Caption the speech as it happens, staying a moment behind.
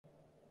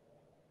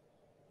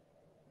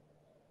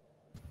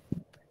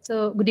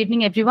So, good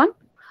evening, everyone.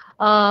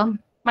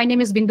 My name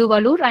is Bindu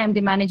Valur. I am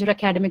the Manager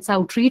Academics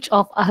Outreach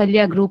of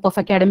Ahalia Group of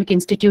Academic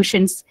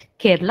Institutions,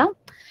 Kerala.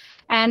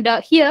 And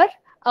here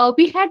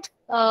we had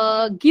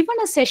given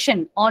a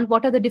session on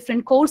what are the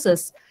different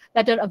courses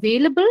that are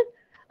available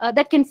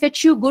that can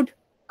fetch you good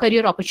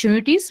career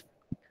opportunities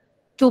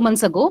 2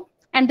 months ago.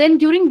 And then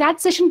during that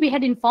session, we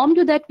had informed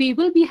you that we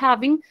will be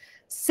having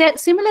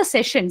similar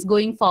sessions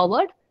going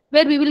forward,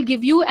 where we will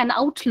give you an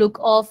outlook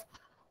of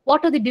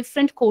what are the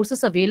different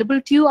courses available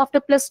to you after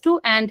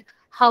 +2 and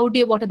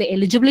what are the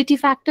eligibility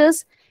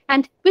factors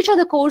and which are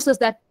the courses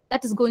that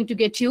is going to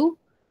get you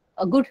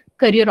a good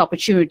career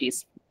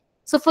opportunities.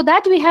 So for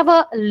that, we have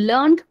a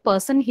learned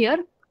person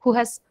here who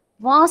has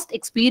vast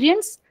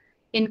experience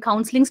in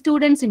counseling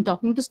students, in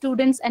talking to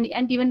students, and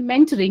even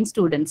mentoring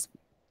students.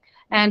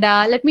 And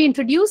let me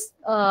introduce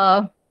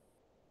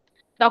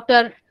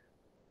Dr.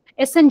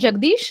 S.N.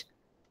 Jagdish,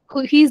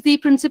 he is the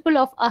principal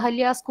of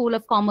Ahalia School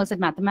of Commerce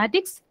and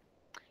Mathematics.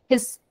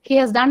 He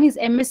has done his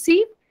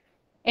MSc,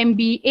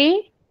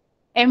 MBA,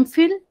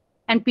 MPhil,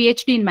 and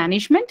PhD in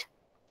management.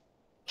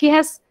 He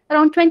has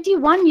around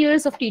 21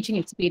 years of teaching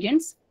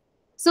experience.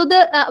 So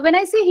when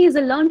I say he is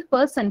a learned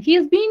person, he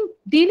has been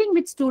dealing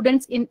with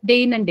students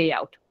day in and day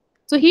out.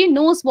 So he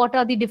knows what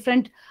are the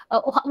different,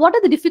 what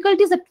are the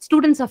difficulties that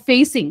students are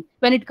facing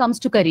when it comes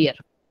to career.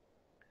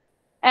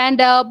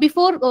 And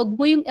before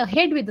going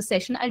ahead with the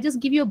session, I'll just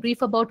give you a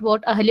brief about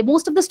what Ahalia.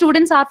 Most of the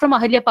students are from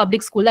Ahalia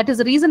Public School. That is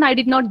the reason I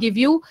did not give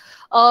you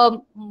a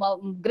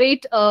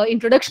great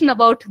introduction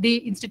about the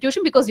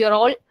institution, because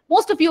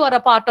most of you are a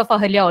part of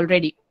Ahalia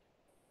already.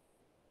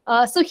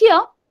 So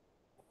here,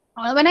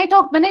 when I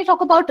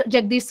talk about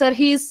Jagdish sir,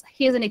 he is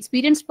an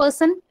experienced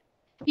person.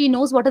 He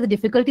knows what are the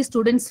difficulties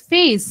students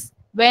face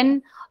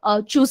when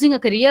choosing a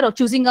career or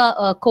choosing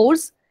a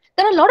course.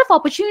 There are a lot of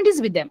opportunities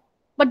with them,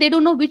 but they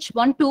don't know which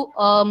one to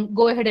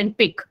go ahead and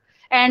pick.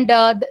 And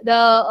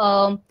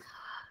the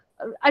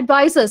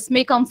advisors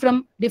may come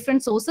from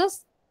different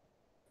sources,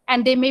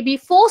 and they may be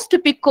forced to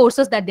pick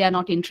courses that they are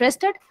not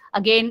interested.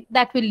 Again,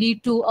 that will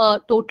lead to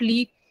a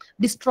totally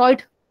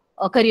destroyed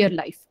career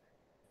life.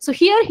 So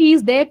here he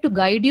is there to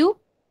guide you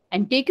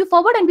and take you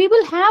forward, and we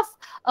will have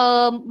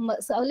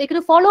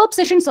follow-up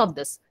sessions of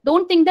this.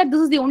 Don't think that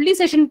this is the only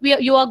session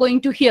you are going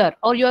to hear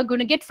or you are going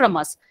to get from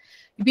us.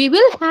 We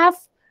will have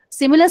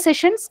similar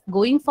sessions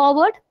going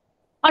forward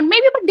on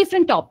maybe about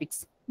different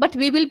topics, but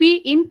we will be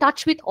in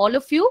touch with all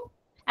of you,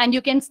 and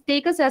you can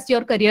take us as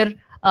your career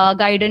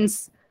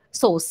guidance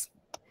source.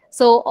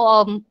 So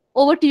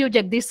over to you,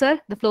 Jagdish sir.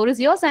 The floor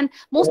is yours, and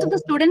most of the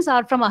students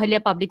are from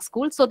Ahalia Public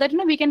School, so that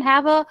we can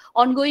have a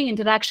ongoing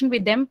interaction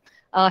with them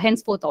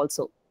henceforth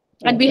also.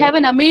 And we have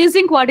an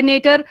amazing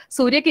coordinator,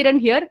 Surya Kiran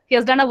here. He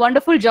has done a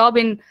wonderful job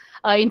in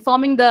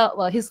informing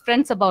his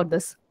friends about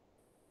this.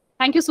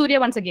 Thank you, Surya,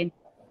 once again.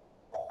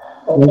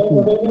 Okay,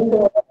 good evening to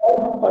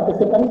all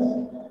participants.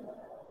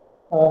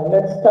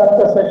 Let's start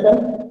the session.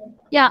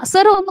 Yeah,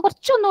 sir,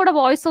 കുറച്ചൊന്നുകൂടെ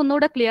voice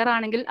ഒന്നുകൂടെ clear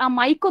ആണെങ്കിൽ ആ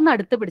mic ഒന്ന്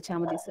അടുത്ത് പിടിച്ചാൽ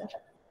മതി, sir.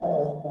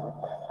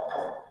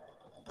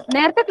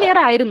 നേരത്തെ clear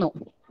ആയിരുന്നു.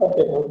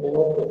 Okay.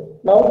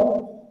 Now,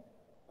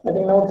 I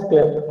think now it's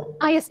clear.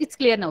 Yes, it's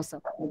clear now, sir.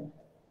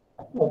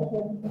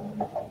 Okay.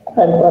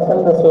 I'll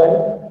present the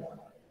slide.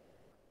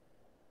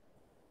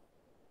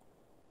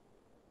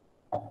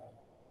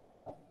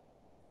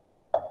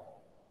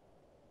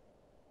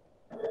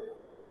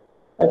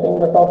 I think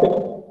the topic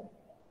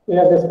we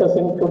are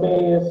discussing today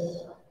is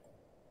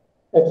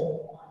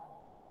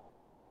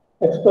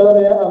explore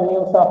the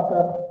avenues after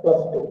 +2.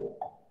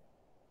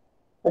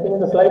 I think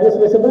the slide is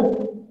visible.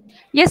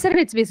 Yes, sir,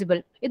 it's visible.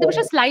 This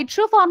is a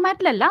slideshow format.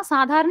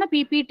 Sadharana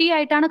PPT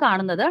aitana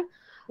കാണുന്നത്.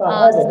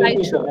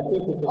 Slideshow.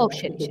 Oh,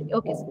 shit.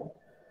 Okay, sir.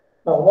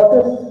 Now, what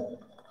is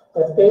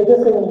the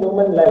stages in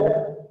human life?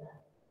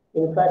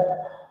 In fact,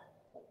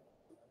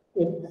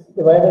 it's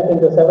divided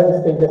into 7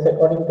 stages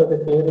according to the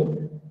theory.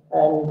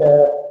 And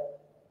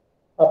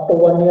up to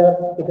 1 year,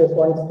 it is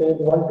one stage.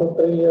 1 to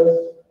 3 years,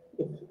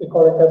 we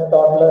call it as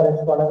toddler.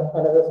 It's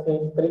another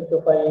stage. 3 to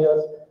 5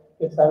 years,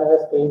 it's another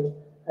stage.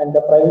 And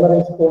the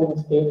primary schooling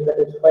stage, that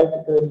is 5 to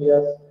 12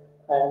 years,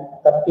 and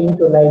 13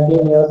 to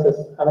 19 years is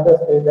another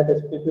stage, that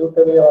is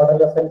pituitary or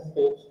adolescent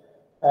stage.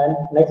 And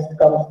next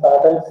comes the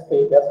adult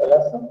stage as well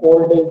as the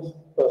old age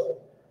person.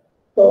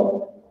 So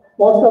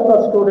most of the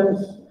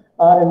students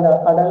are in the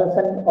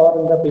adolescent or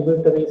in the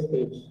pituitary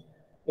stage.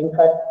 In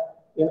fact,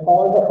 in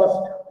all the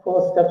first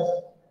 4 steps,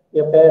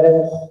 your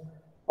parents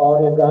or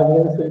your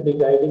guardians will be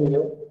guiding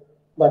you.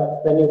 But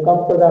when you come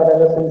to the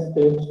adolescent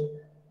stage,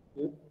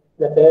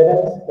 the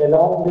parents,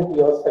 along with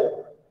yourself,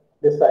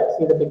 decide.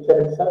 See the picture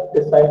itself,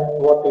 decide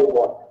what you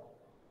want.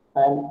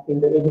 And in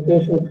the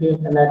education field,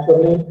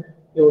 naturally,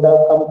 you would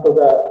have come to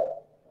the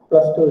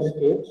 +2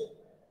 stage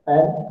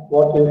and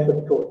what you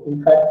should do. In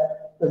fact,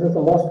 this is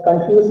the most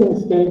confusing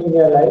stage in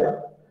your life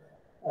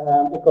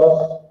because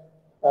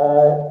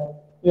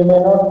you may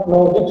not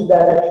know which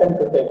direction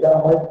to take. There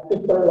are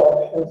multiple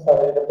options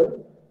available.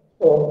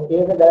 So,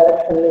 either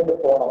direction to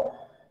follow.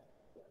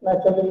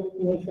 Naturally,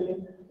 initially,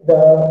 the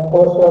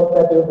coursework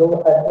that you do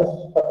at this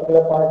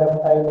particular point of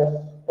time is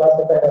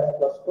classified as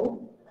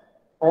 +2.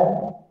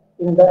 And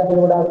in that you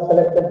would have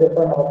selected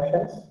different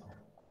options.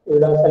 You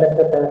would have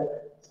selected a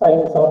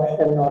science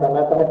option or a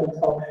mathematics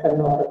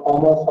option or a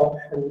commerce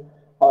option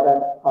or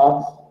an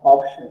arts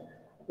option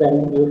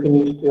when you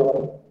finished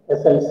your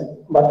SLC.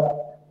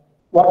 But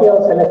what you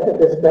have selected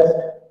is best,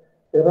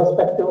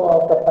 irrespective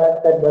of the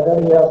fact that whether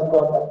you have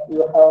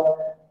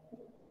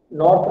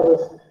not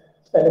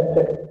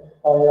selected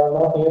or you are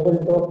not able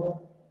to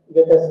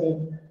get a seat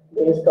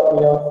based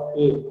on your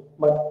field.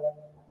 But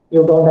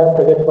you don't have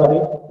to get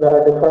worried. There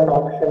are different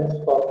options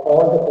for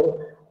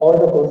all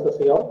the courses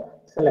you have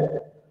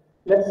selected.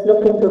 Let's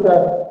look into the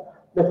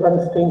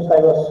different streams I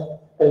was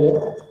telling.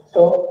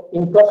 So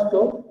in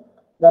 +2,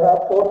 there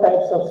are 4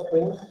 types of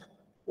streams.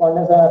 One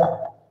is a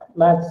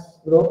maths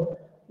group,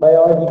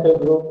 biological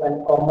group,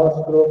 and commerce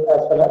group,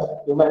 as well as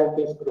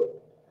humanities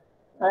group.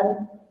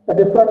 And the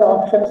different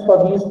options for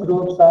these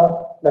groups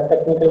are the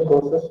technical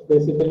courses,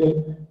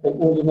 basically the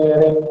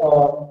engineering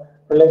or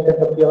related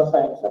to pure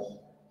sciences.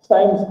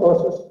 Science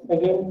courses,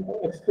 again,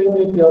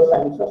 extremely pure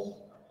sciences.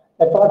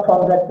 Apart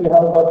from that, we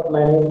have got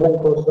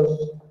management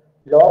courses,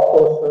 law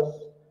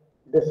courses,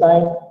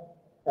 design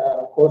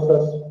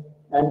courses,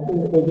 and in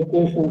the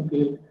education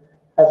field,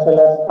 as well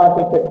as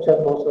architecture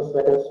courses,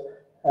 that is,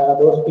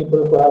 those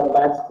people who have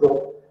maths group.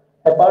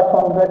 Apart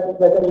from that,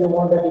 whether you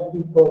want a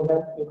degree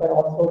program, you can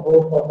also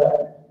go for the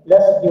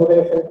less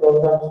duration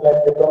programs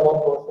like diploma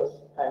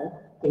courses and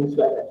things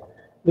like that.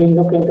 We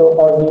look into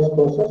all these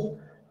courses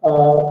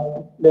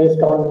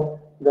based on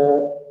the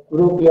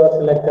group you have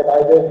selected,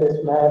 either it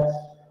is maths,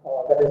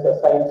 that is a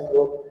science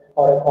group,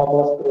 or a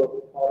commerce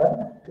group, or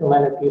a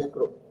humanities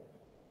group.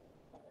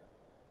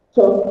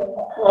 So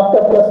after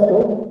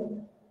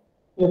 +2,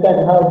 you can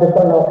have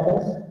different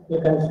options. You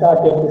can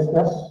start a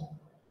business.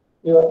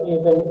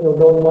 Even you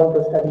don't want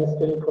to study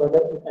still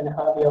further, you can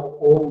have your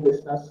own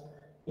business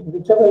in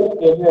whichever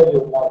area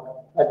you want.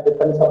 That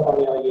depends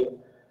upon your aim.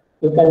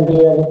 You can be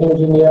an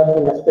engineer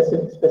in a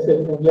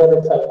specific year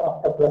itself.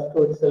 After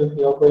 +2 itself,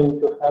 you are going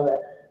to have a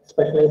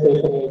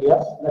specialization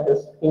areas. That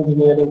is,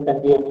 engineering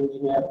can be an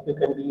engineer. You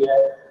can be a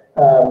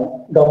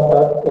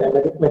doctor in a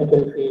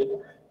medical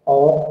field,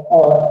 or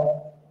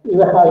you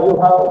have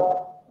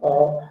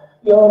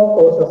your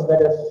courses.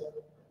 That is,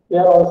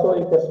 here also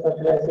it is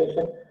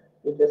specialization.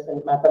 It is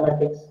in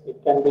mathematics, it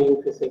can be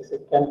in physics,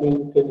 it can be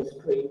in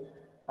chemistry,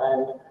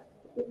 and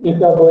if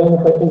you are going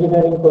for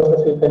engineering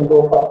courses, you can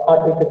go for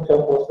architecture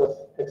courses,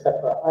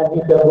 etc.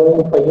 And if you are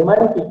going for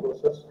humanity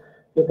courses,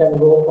 you can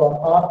go for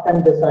art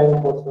and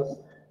design courses.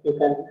 You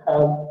can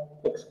have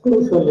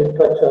exclusive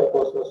literature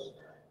courses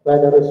where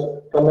there is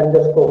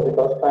tremendous scope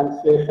because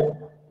translation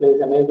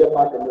plays a major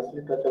part in this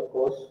literature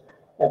course.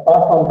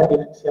 Apart from that, if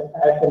it's your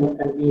passion, you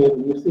can be a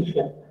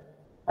musician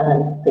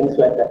and things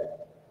like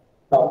that.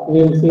 Now,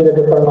 we will see the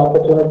different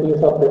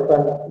opportunities of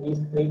these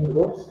 3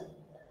 groups.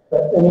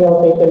 But when you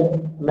have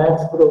taken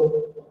maths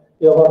group,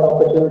 you have got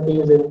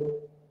opportunities in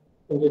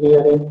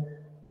engineering,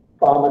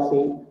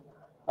 pharmacy,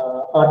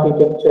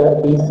 architecture,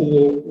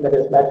 BCA, that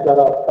is Bachelor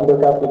of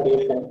Computer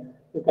Application.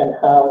 You can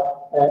have,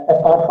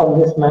 apart from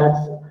this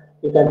maths,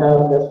 you can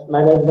have this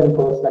management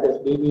course, that is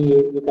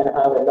BBA. You can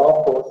have a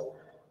law course,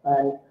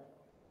 and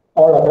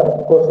all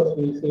other courses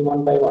we will see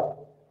one by one.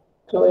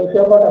 So if you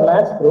have got a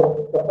maths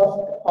group, the first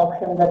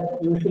option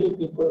that usually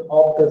people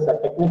opt is a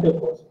technical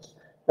courses.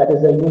 That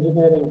is an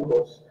engineering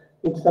course.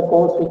 It's a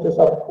course which is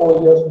of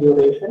 4 years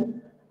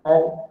duration,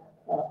 and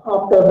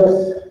after this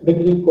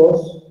degree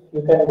course,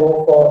 you can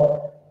go for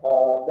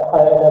the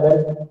higher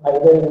level,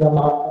 either in the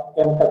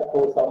MTech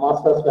course or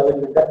master's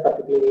level in that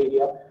particular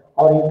area,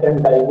 or you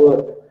can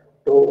divert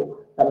to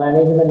the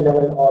management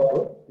level or to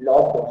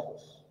law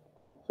courses.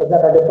 So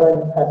there are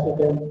different, as you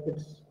can,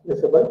 it's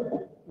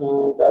visible.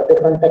 The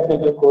different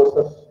technical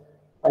courses,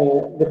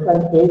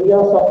 different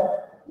areas of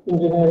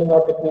engineering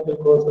or technical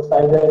courses,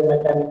 either in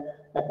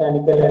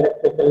mechanical,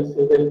 electrical,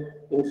 civil,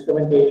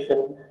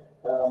 instrumentation,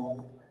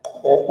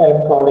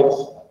 electronics,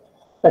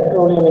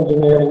 petroleum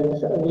engineering.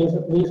 So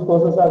these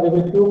courses are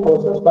very few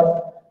courses, but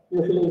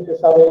usually it is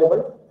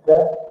available.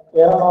 The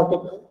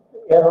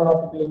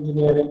aeronautical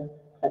engineering,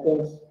 I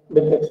think it's a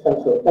bit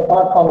expensive.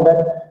 Apart from that,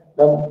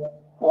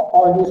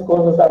 all these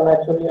courses are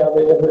naturally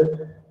available.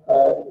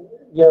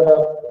 Here,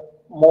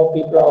 more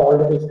people are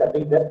already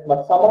studying that,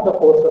 but some of the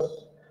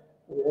courses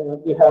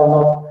we have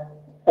not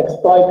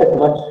exploited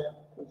much.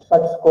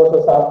 Such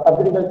courses are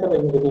agricultural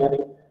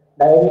engineering,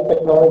 dairy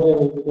technology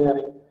and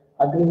engineering,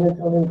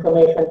 agricultural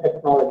information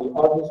technology.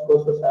 All these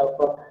courses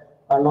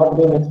are not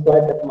being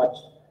exploited much,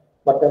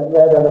 but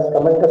where there is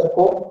tremendous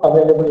scope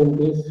available in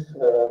these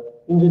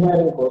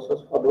engineering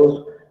courses for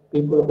those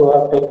people who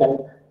have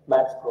taken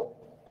maths group.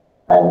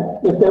 And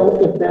if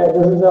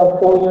this is a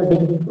 4-year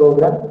degree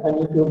program, and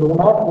if you do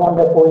not want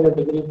a 4-year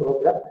degree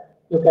program,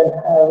 you can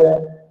have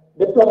a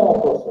diploma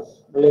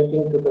courses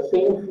relating to the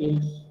same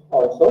fields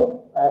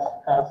also as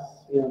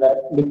in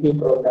the degree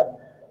program.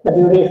 The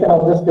duration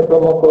of this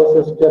diploma course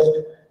is just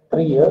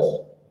 3 years,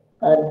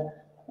 and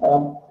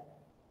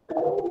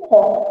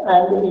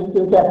And if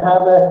you can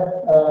have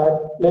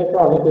later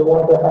on, if you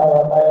want to have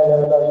a higher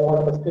level or you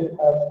want to still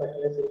have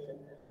specialization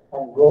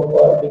and go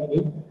for a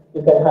degree,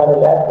 you can have a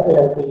lateral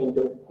entry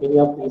into any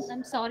of these.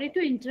 I'm sorry to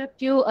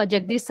interrupt you,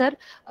 Jagdish sir.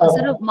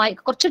 Sir,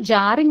 കുറച്ച്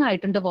jarring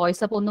ആയിട്ടുണ്ട്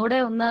voice. അപ്പോൾ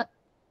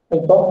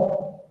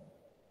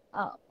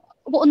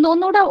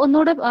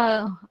ഒന്നുകൂടെ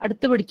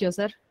അടുത്ത് പിടിക്കോ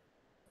sir?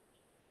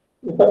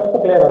 ഇപ്പൊ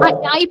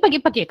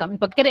കേൾക്കാം.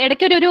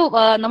 ഇടയ്ക്ക് ഒരു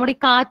നമ്മുടെ ഈ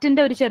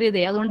കാറ്റിന്റെ ഒരു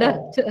ചെറിയതേ, അതുകൊണ്ട്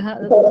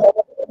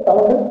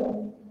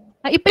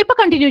ഇപ്പൊ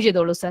കണ്ടിന്യൂ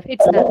ചെയ്തോളൂ സർ.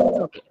 It's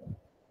okay.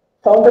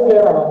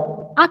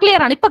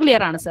 ക്ലിയർ ആണ്, ഇപ്പൊ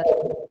ക്ലിയർ ആണ് sir.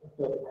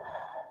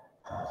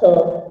 So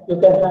you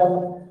can have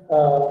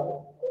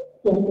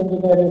in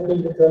engineering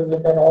field, you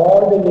can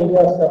all the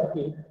areas of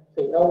field.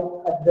 So now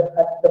at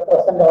the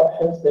present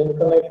options, the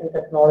information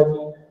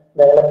technology,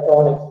 the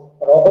electronics,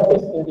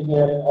 robotics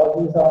engineering, all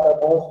these are the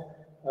most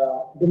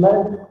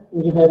demand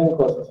engineering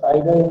courses,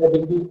 either in the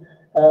degree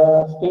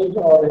stage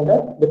or in the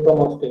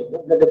diploma stage.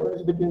 The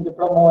difference between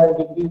diploma and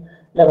degree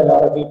level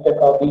or a BTech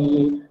or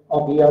BE or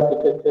BE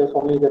architecture is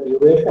only the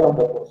duration of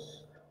the course.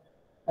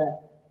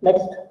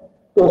 Next,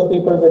 those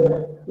people with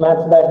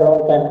maths background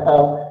can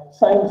have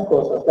science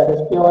courses, that is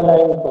pure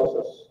line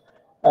courses.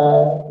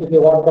 If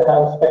you want to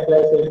have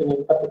specialization in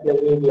particular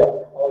area,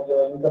 or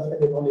you're interested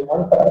in only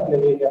one particular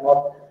area,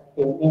 not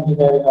in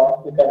engineering, or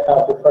you can have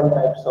different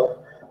types of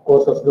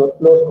courses.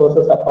 Those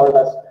courses are called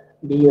as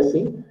BSc,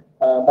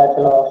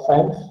 Bachelor of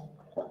Science.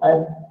 And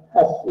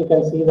as you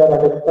can see, there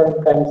are different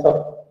kinds of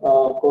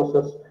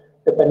courses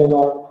depending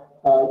on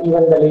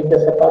even the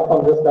latest. Apart from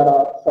this, there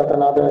are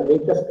certain other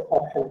latest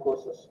option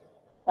courses.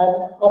 And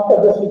after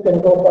this, you can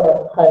go for a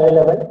higher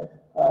level,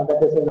 that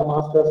is in the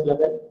master's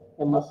level,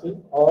 MSc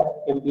or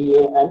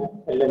MBA and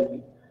LLB.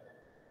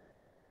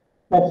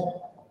 Next,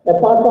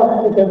 apart from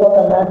if you got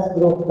a maths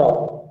group now,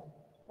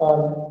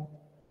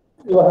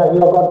 you have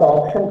got the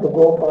option to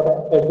go for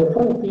a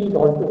different field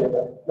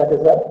altogether, that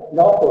is the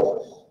law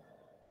courses.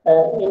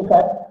 In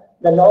fact,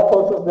 the law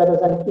courses, there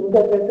is an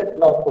integrated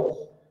law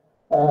course,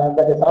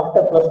 that is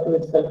after +2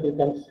 itself you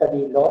can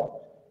study law.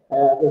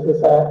 This is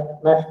a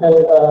national,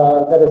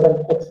 there is an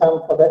exam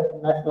for that,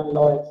 national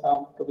law exam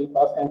to be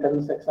passed,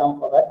 entrance exam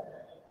for that.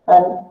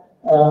 And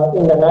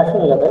in the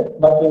national level,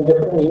 but in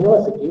different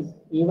universities,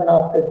 even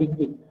after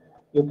degree,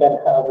 you can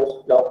have this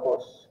law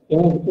course,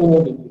 any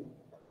degree.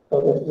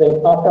 So this is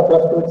after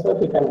 +2 itself,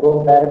 you can go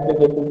directly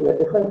get into a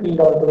different field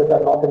altogether,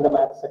 not in the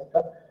math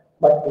sector,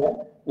 but in a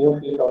new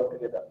field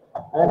altogether.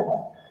 And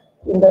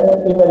in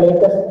the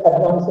latest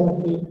advancing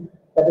field,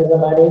 that is the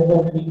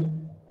management field,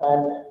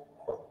 and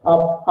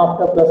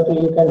after +2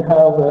 you can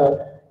have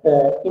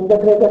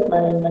integrated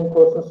management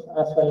courses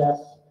as well as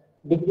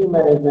degree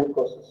management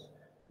courses.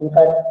 In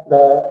fact,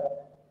 the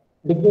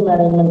degree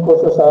management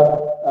courses are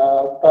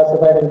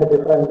classified into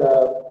different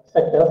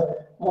sectors.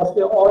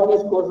 Mostly all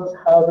these courses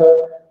have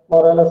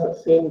more or less the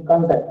same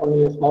content, only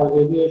a small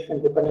variation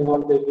depending on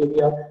the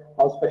area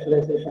of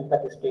specialization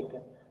that is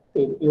taken.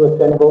 You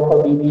can go for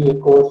BBA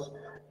course,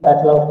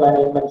 Bachelor of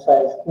Management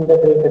Science,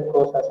 integrated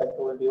course as I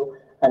told you,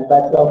 and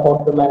Bachelor of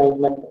Hotel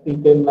Management,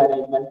 Retail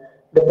Management.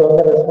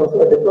 Diploma is also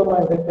a diploma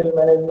in Retail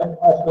Management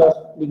as well as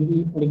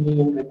degree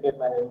in Retail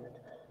Management.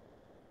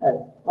 And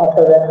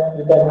after that,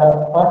 you can have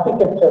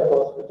architecture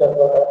course, which has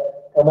got a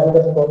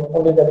tremendous course,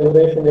 only the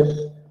duration is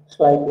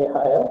slightly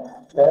higher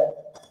there.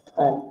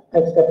 And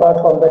next, apart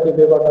from that, if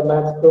you got a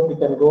maths group, you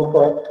can go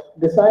for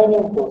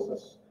designing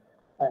courses.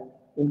 And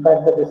in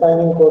fact, the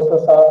designing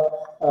courses are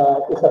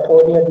is a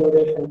 4-year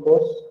duration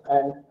course,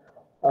 and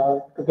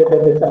to get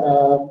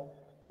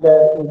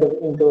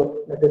into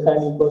the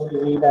designing course, you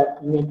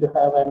need to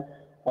have an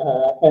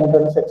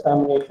entrance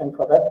examination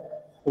for that.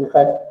 In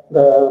fact,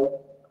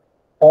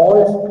 all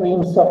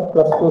streams of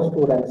 +2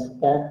 students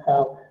can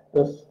have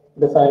this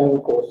designing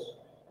course.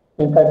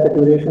 In fact, the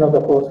duration of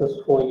the course is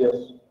 4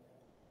 years.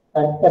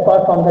 And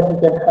apart from that, you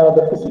can have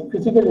the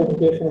physical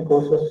education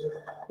courses.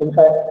 In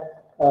fact,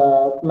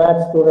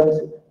 math students,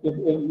 if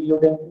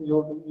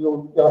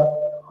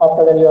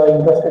after that you are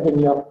interested in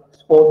your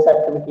sports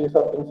activities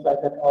or things like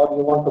that, or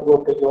you want to go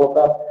to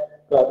yoga,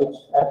 which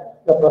at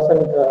the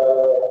present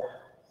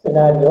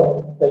scenario,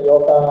 the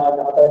yoga and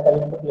other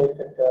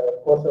health-related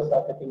courses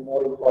are getting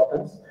more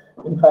importance.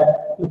 In fact,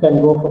 you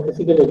can go for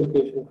physical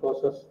education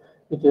courses,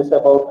 which is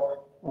about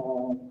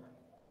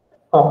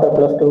after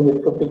 +2 with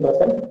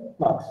 50%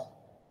 marks.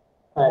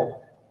 And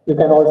you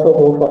can also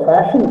go for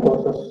fashion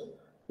courses.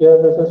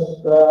 Here, this is,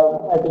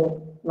 I think,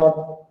 not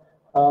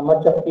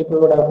much of people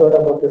would have heard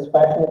about this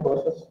fashion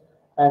courses,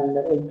 and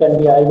it can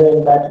be either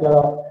in Bachelor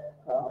of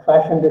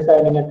Fashion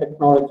Designing and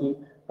Technology.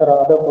 There are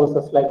other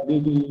courses like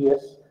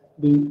BDES,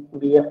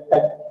 BF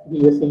Tech,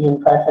 BSc in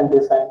Fashion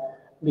Design,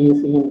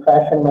 BSc in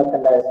Fashion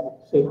Merchandising.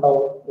 See how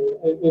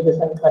it is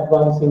an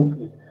advancing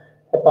field.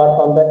 Apart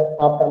from that,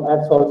 after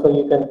maths also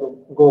you can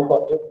go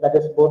for it. That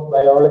is both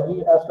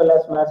biology as well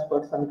as maths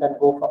person can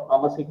go for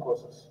pharmacy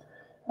courses.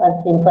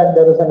 And in fact,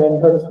 there is an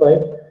entrance for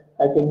it.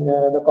 I think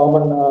the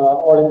common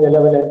all India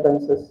level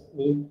entrance is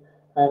NEET,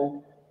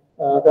 and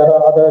there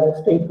are other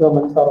state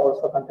governments are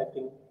also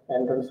conducting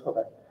entrance for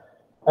that.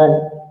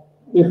 And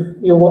if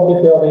you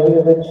are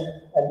very rich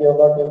and you have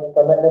got a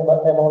tremendous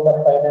amount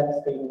of finance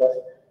to invest,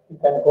 you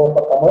can go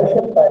for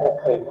commercial pilot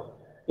trade.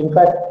 In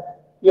fact,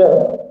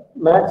 here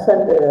maths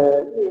and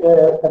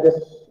that is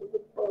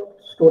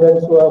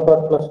students who have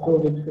got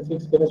 +2 with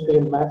physics, chemistry,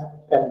 and maths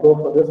can go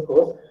for this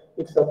course.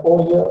 It's a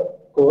 4-year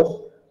course,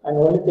 and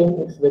only thing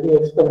it's very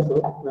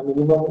expensive. The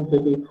minimum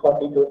will be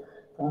 40 to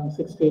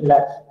 60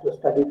 lakhs to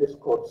study this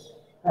course,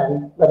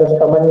 and that is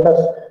tremendous.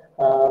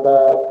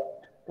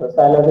 The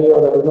salary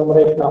or the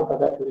remuneration after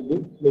that will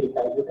be very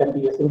high. You can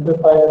be a single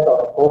pilot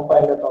or a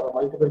co-pilot or a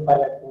multiple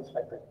pilot, things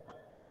like that.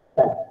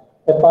 And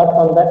apart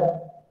from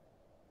that,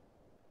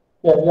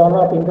 yeah, you are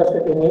not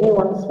interested in any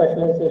one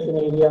specialization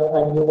area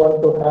and you want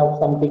to have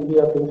some degree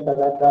or things like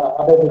that, there are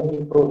other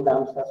degree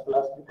programs as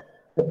well as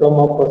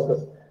diploma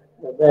courses,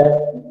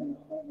 where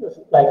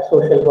like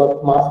social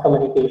work, mass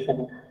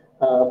communication,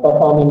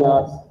 performing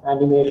arts,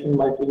 animation,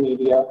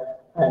 multimedia,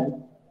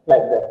 and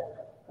like that.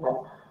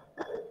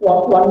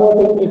 One more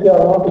thing, if you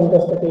are not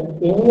interested in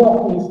any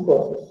of these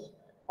courses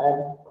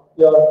and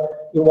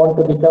you want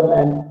to become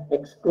an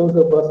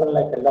exclusive person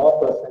like a law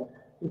person,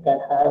 you can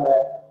have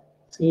a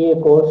CA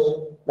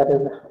course, that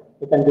is,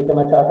 you can become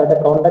a chartered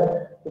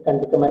accountant, you can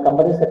become a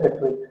company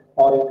secretary,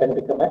 or you can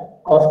become a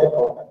cost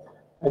accountant.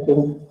 I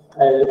think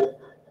I'll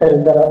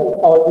tell that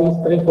all these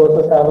 3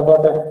 courses have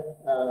got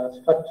a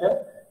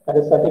structure. That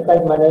is,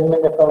 certified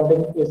management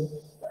accounting is,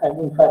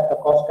 in fact, a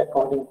cost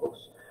accounting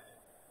course.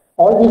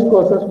 All these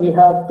courses, we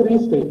have 3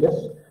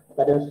 stages,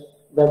 that is,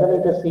 whether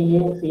it is CA,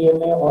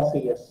 CMA, or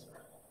CS.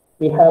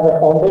 We have a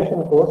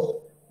foundation course.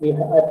 We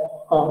have,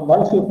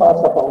 once you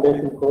pass the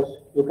foundation course,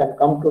 you can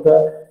come to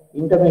the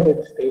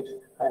intermediate stage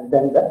and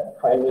then the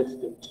final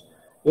stage.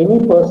 Any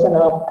person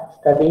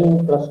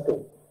studying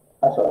 +2,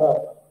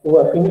 who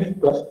have finished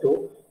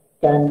 +2,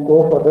 can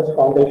go for this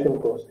foundation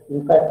course.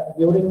 In fact,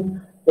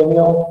 when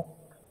you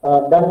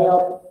have done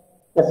your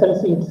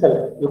SLC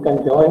itself, you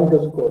can join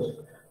this course.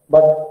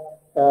 But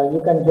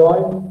you can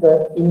join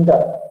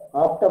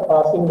after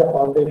passing the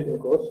foundation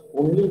course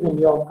only when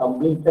you have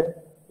completed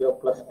your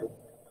 +2.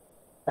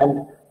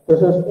 And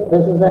this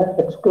is an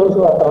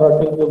exclusive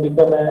authority. You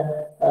become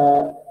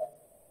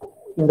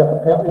in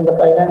the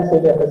finance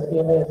area. The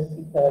CMA is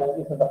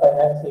in the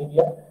finance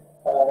area.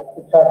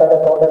 Chartered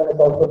accountant is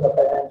also the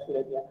financial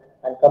area,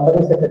 and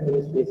company secretary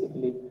is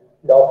basically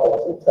law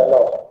course. It's a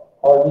law.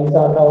 All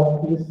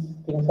these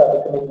things are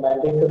becoming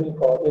mandatory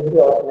for every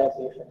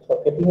organization.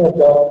 So getting a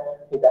job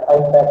with a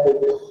high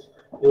package is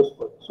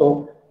useful.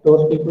 So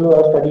those people who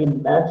are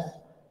studying maths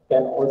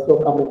can also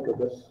come into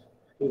this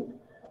field.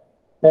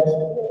 Next,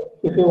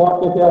 if you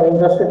are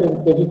interested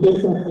in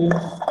education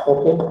fields,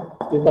 okay,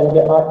 you can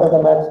get after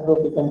the maths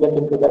group, you can get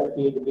into that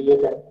field,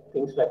 BA and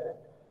things like that.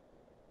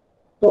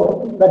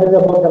 So that is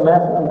about the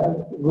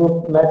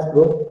maths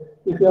group.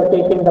 If you are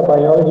taking the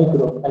biology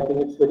group, I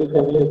think it's very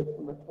familiar.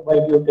 Why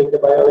do you take the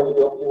biology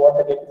group? You want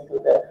to get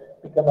into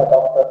become a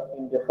doctor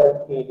in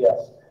different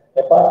areas.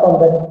 Apart from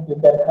that, you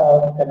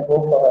can go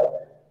for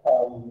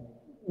a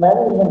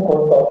management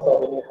course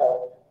also when you have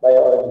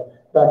biology.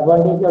 The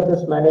advantage of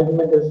this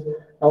management is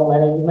now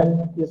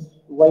management is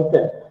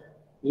vital.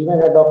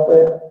 Even a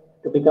doctor,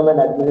 to become an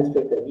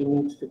administrator, he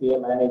needs to be a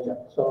manager.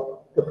 So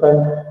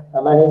different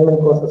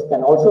management courses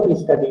can also be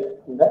studied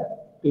in the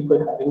people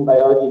having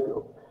biology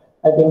group.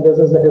 I think this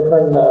is a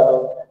different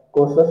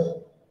courses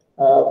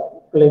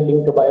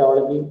relating to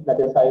biology, that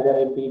is either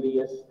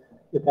MBBS,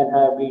 you can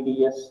have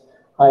BDS,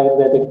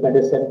 Ayurvedic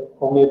medicine,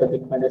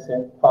 homeopathic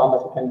medicine,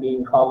 pharmacy can be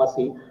in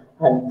pharmacy,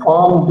 and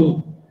Pharm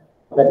D,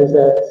 that is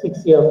a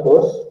 6-year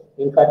course.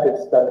 In fact,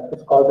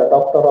 it's called the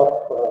Doctor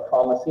of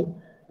Pharmacy.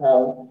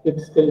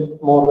 It's still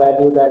more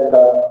value than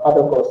the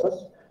other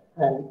courses,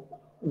 and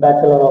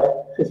Bachelor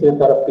of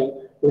Physiotherapy,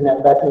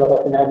 Bachelor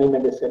of Anatomy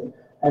Medicine.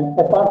 And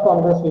apart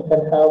from this, you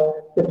can have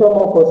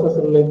diploma courses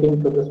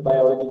relating to this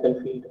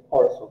biological field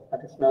also,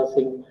 that is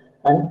nursing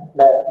and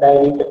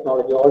dairy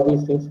technology. All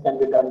these things can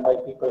be done by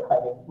people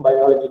having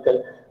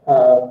biological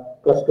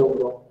 +2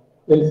 group.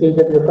 We'll see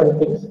the different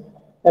things.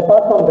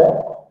 Apart from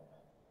that,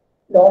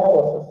 law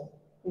courses.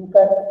 In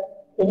fact,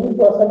 any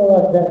person who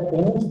has done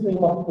any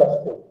stream of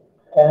 +2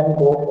 can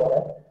go for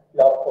a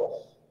law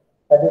course.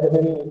 That is a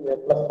very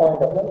plus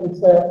point of it.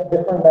 It's a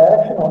different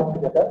direction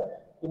altogether.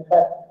 In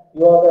fact,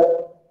 you are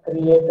the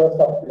creators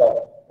of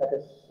law. That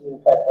is, in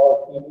fact,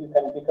 you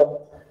can become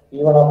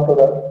even up to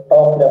the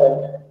top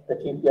level, the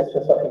Chief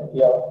Justice of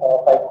India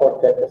or High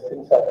Court judges,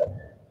 things like that.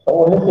 So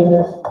only thing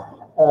is,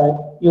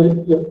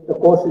 the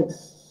course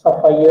is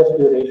of 5 years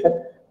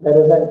duration. There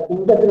is an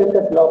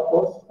integrated law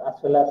course as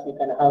well as you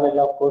can have a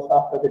law course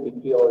after the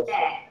degree also.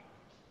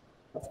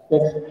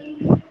 Next.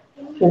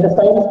 In the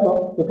science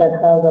group, you can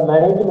have the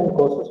management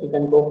courses. You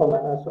can go for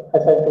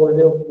as I told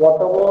you,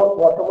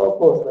 whatever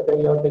course, whether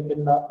you are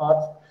taking the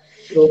arts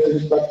group in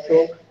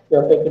 +2, you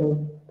are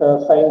taking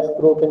the science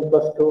group in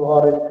 +2,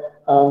 or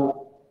in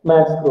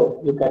maths group,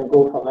 you can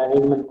go for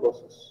management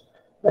courses.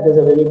 That is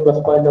a very plus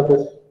point of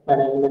this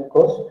management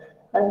course.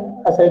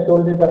 And as I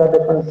told you, there are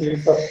different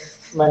fields of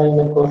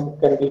management course. It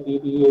can be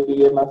BBA,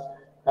 BMS,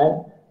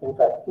 and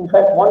In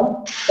fact,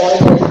 one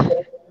point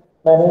is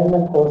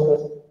management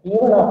courses,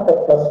 even after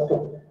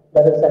 +2,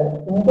 there is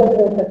an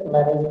integrated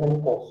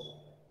management course.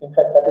 In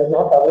fact, that is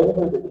not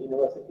available with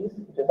universities.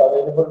 It is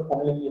available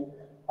only in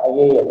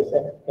IAMs,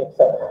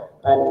 except,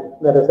 and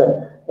there is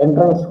an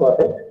entrance for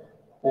it.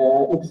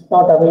 It's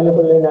not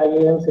available in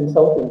IAMs in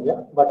South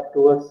India, but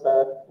towards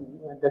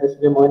there is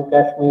Jammu and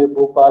Kashmir,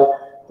 Bhopal,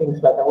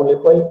 things like that. Only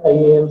 5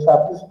 IAMs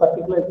have this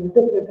particular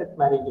integrated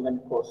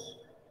management course.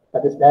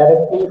 That is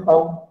directly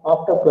from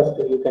after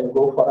 +2, you can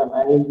go for a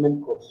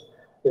management course.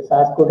 It's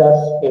as good as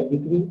a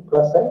degree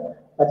plus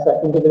that's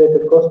an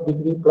integrated course,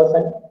 degree plus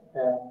an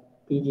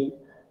PG.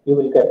 You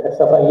will get a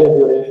 5-year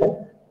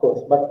duration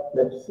course, but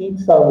the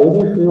seats are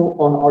very few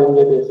on all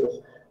India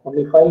basis.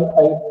 Only 5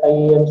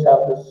 IAMs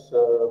have this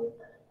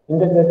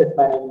integrated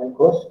management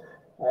course,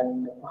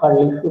 and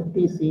hardly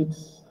 50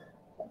 seats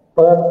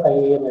per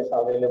IAM is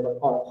available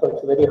on. So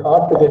it's very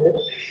hard to get it.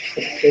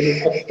 It's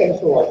very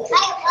expensive also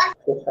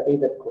to study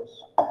that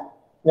course.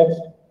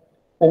 Next,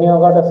 when you have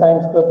got a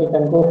science group, you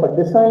can go for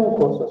design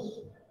courses.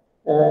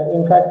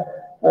 In fact,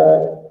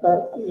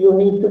 you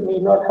need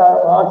not have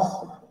arts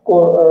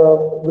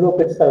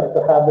group itself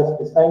to have this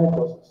design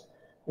courses.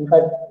 In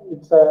fact,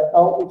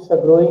 now it's a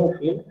growing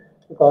field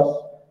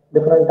because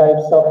different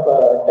types of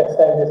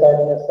textile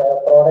design is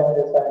product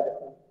design,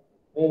 different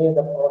way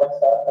the products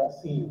are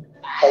conceived,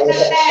 how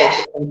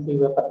to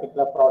conceive a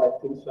particular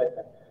product, things like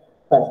that.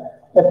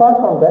 And apart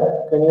from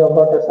that, when you have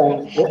got a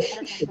science group,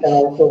 you can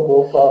also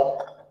go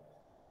for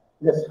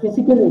this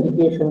physical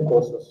education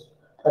courses.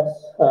 That's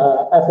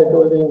as I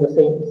told you, in the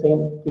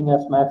same thing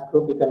as maths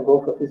group, you can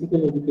go for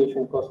physical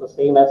education courses,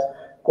 same as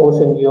course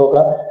in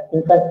yoga.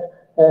 In fact,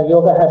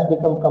 yoga has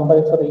become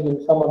compulsory in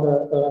some of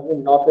the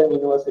in northern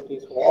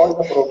universities for all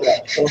the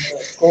programs. So the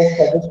scope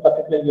for this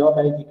particular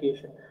yoga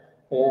education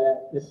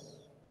is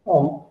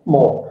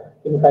more.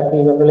 In fact,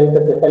 even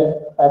related to health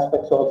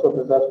aspects also,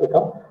 this has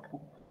become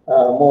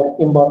more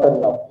important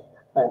now.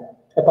 And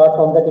apart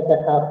from that, you can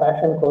have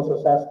fashion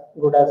courses as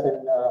good as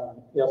in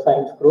your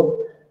science group.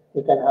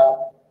 You can have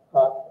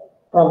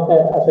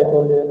as I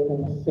told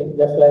you,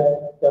 just like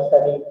you're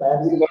studying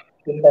maths,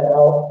 you can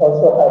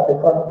also have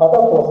different other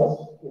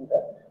courses in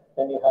that.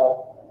 Then you have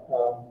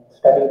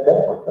studied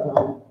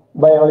the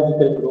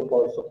biological group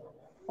also.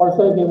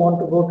 Also, if you want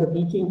to go to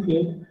teaching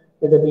field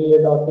with a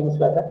B.Ed or things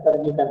like that,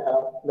 then you can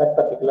have that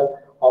particular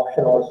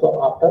option also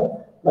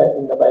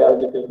in the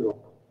biological group.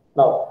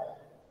 Now,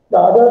 the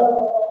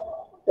other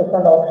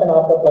different option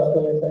after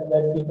 +2 is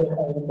that people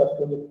having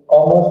 +2 with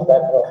commerce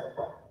background,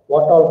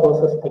 what all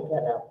courses they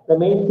can have. The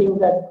main thing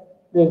that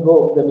they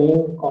go, the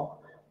main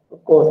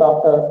course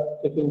after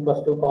taking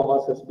 +2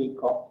 commerce is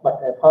BCom.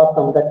 But apart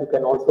from that, you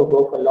can also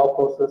go for law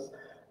courses,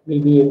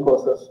 BBA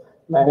courses,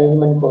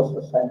 management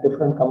courses, and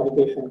different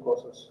communication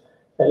courses.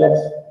 So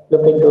let's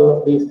look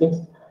into these things.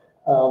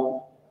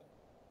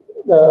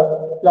 The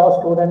law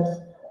students,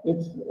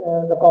 it's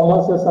the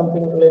commerce is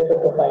something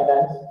related to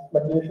finance,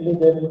 but usually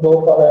they will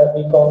go for a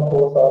BCom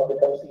course or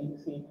become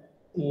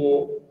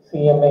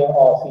CMA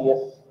or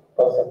CS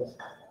persons.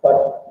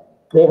 But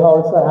they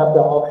also have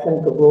the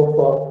option to go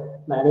for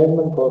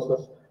management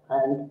courses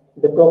and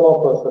diploma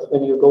courses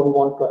when you don't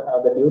want to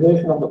have the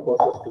duration of the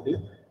courses to be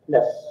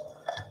less.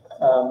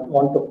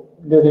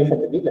 Duration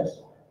to be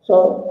less.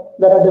 So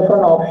there are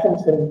different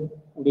options in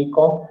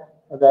BCom.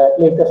 The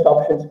latest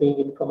options being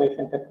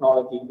information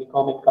technology,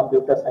 BCom in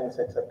computer science,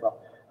 etc.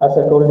 As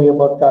I told you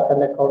about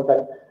chartered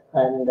accountant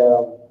and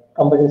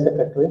company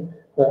secretary,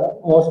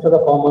 most of the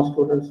commerce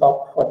students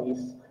opt for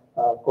these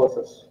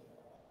courses.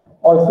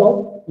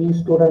 Also, these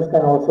students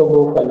can also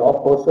go for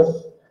law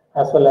courses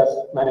as well as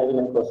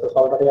management courses.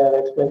 Already I have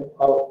explained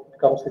how it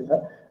comes in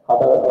the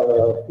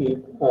other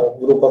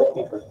group of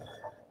people.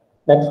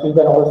 Next, you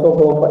can also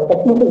go for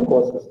technical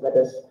courses. That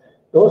is,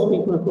 those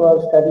people who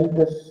have studied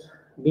this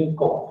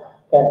BCom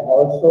can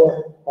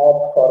also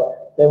opt for,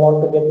 they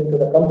want to get into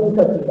the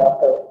computer field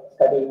after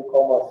studying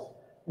commerce.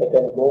 They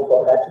can go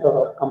for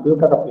Bachelor of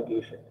Computer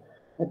Application.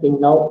 I think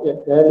now,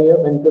 earlier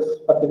when this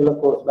particular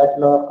course,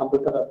 Bachelor of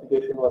Computer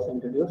Application was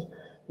introduced,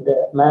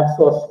 the maths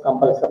was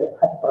compulsory.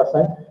 At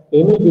present,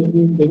 any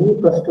degree, any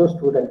 +2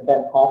 student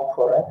can opt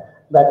for a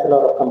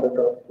Bachelor of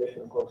Computer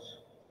Application course.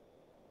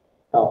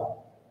 Now,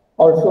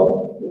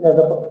 also,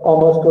 the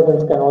commerce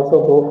students can also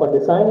go for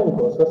designing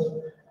courses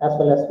as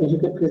well as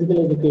physical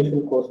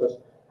education courses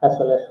as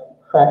well as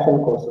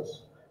fashion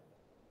courses.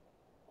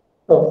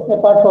 So,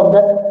 apart from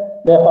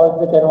that, they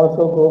can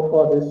also go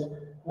for this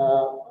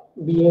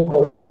BA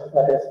course,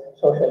 that is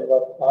social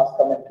work, mass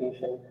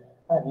communication,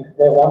 and if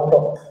they want to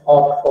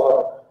opt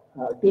for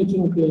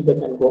teaching field, they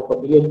can go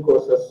for BA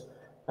courses,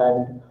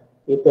 and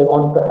if they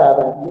want to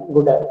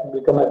have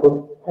become a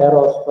good air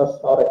hostess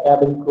or a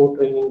cabin crew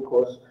training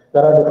course,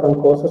 there are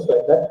different courses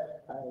like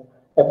that. And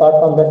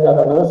apart from that, there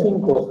are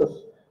nursing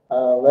courses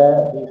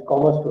where these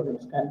commerce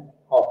students can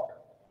opt,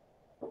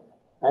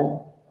 and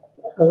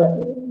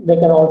they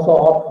can also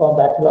opt for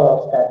Bachelor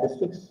of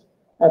Statistics.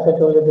 As I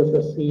told you, this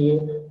is CA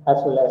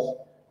as well as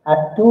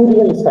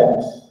actuarial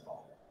science.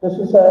 This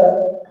is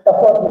a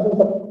tougher, this is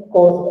a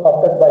course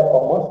opted by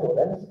commerce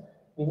students.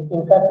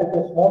 In fact, it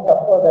is more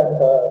tougher than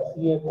the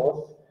CA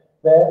course,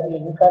 where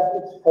in fact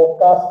it's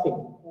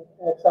forecasting.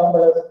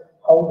 Example is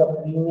how the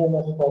premium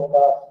is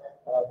forecast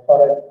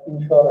for an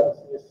insurance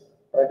is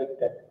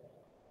predicted.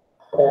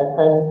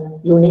 And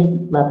you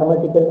need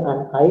mathematical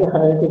and high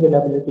analytical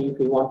ability if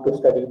you want to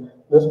study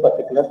this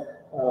particular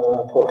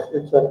course.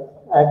 It's an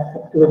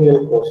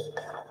actuarial course.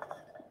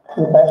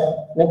 In fact,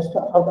 next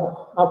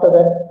after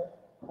that,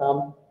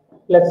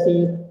 let's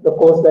see the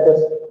course that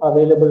is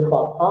available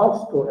for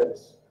art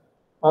students.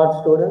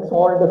 Art students,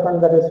 all different,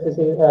 that is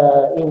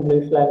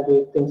English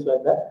language, things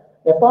like that.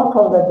 Apart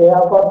from that, they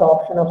have got the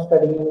option of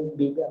studying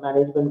the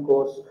management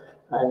course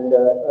and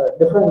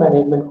different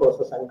management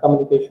courses and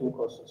communication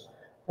courses.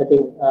 I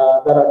think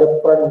there are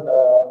different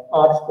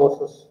arts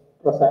courses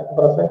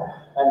present,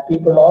 and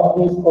people of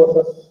these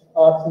courses,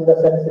 arts in the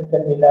sense it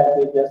can be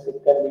languages,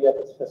 it can be a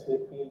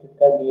specific field, it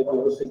can be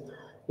music.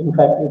 In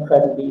fact, it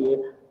can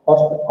be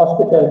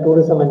hospital,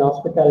 tourism and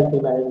hospitality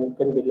management,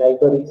 can be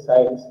library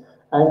science,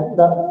 and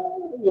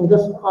in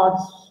this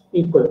arts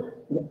people,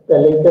 the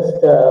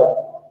latest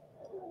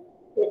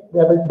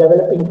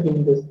developing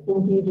field is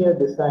interior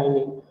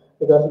designing,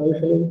 because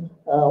usually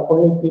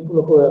only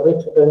people who are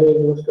rich really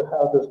used to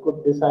have this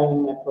good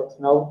designing networks.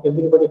 Now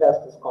everybody has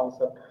this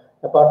concept.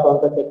 Apart from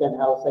that, they can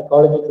have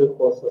psychological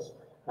courses,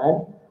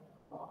 and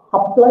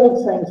applied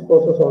science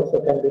courses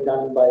also can be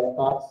done by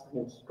arts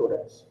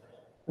students.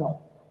 Now,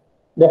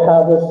 they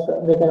have this.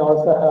 They can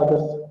also have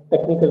this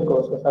technical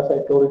courses, as I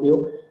told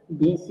you.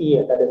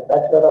 BCA, that is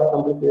Bachelor of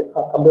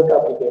Computer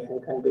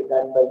Application, can be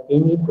done by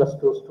any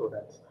 +2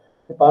 students.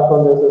 Apart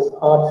from this, is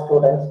art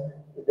students.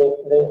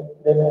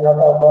 They may not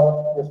have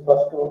got this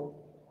 +2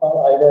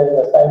 either in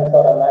the science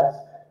or a maths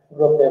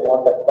group they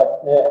wanted,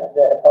 but they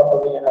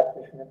probably an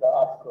admission in the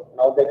arts group.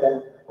 Now they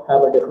can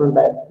have a different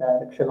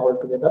direction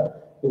altogether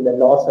in the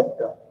law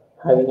sector,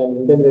 having an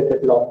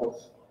integrated law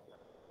course.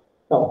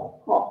 Now,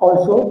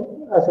 also,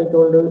 as I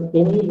told you,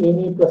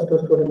 any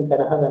 +2 student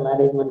can have a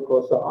management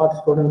course. So art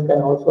students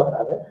can also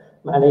have a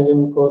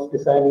management course,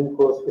 designing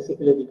course,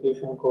 physical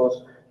education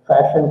course,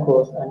 fashion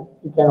course, and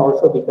he can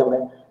also become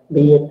a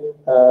B.Ed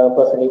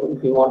person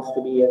if he wants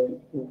to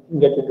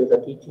get into the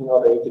teaching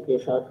or the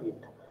educational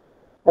field.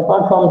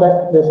 Apart from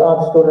that, these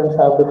art students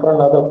have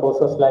different other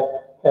courses like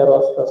hair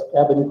hostess,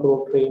 cabin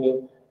crew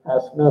training,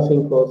 as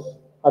nursing course,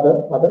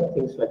 other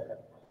things like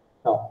that.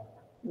 Now,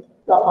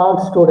 the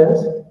art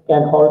students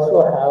can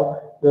also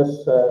have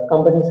this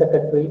company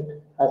secretary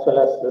as well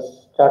as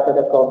this chartered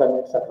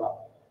accountant, etc.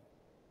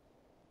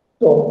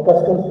 So,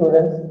 +2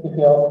 students, if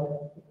you are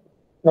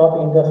not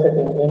interested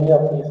in any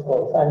of these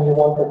courses and you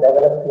want to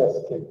develop your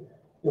skill,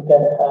 you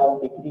can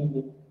have degree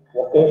in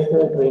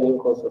vocational training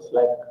courses.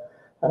 Like,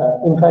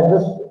 in fact,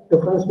 this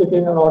difference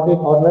between an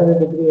ordinary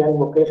degree and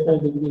vocational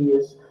degree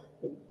is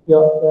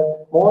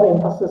your more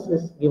emphasis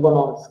is given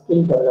on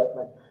skill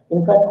development.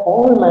 In fact,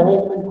 all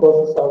management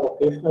courses are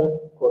vocational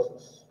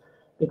courses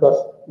because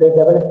they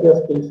develop your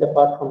skills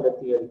apart from the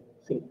theory.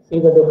 See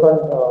the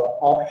different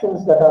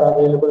options that are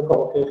available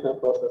for vocational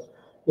courses.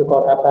 You've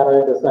got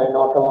apparel design,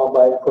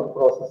 automobile, food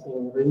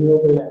processing,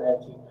 renewable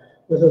energy.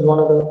 This is one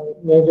of the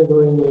major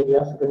growing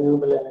areas,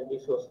 renewable energy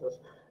sources,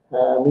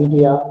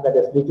 media, that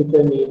is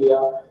digital media.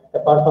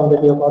 Apart from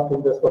that, you've got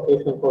this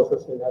vocational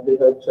courses in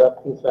agriculture,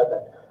 things like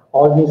that.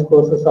 All these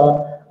courses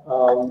are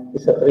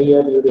is a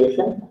 3-year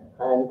duration,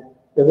 and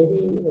the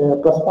very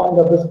plus point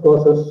of this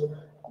course is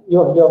you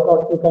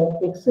can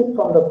exit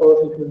from the course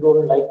if you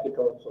don't like it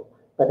also.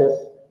 That is,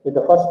 in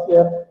the first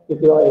year,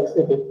 if you are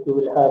exited, you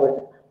will have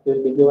it. You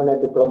will be given a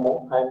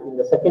diploma, and in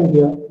the second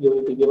year, you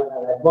will be given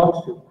an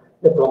advanced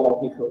diploma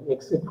if you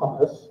exit from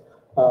this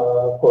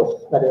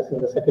course. That is, in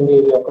the second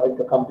year, you are going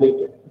to complete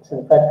it. It's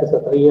in fact it's a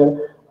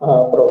 3-year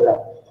program.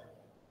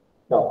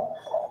 Now,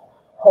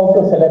 how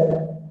to select?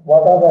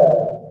 What are the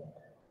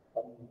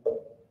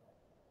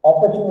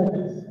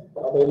opportunities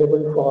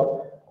available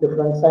for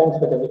different science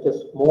whether which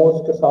is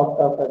most sought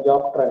after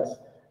job trends?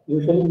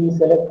 Usually, we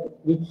select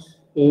which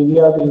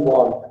area we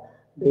want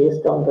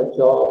based on the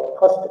job.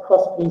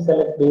 First we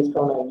select based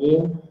on a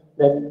aim,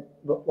 then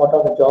what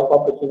are the job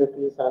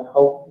opportunities and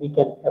how we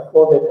can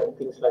afford it and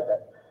things like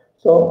that.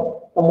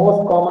 So the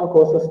most common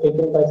courses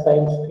taken by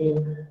science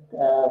stream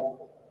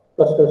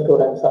 +2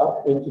 students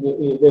are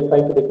engineer. They try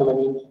to become an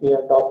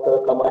engineer, doctor,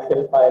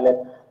 commercial pilot,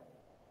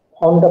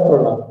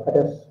 entrepreneur. That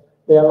is,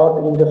 they are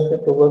not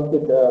interested to work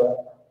with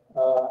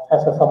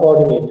as a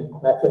subordinate.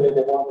 Naturally,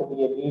 they want to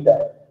be a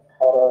leader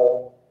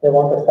or they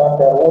want to start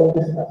their own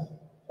business.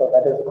 So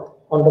that is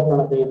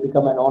entrepreneur, they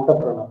become an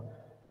entrepreneur.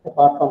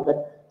 Apart from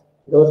that,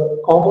 those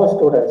commerce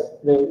students,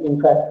 in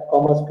fact,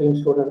 commerce stream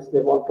students, they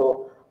want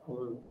to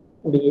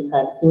be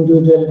an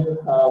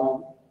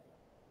individual,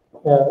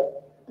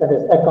 that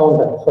is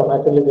accountant. So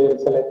naturally, they will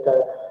select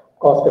a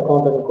cost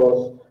accountant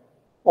course.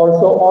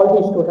 Also, all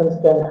these students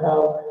can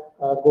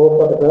have go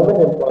for the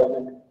government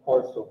employment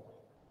also.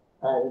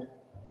 And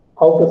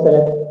how to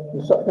select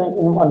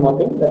one more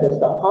thing, that is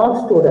the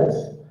art students.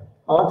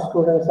 Art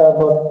students have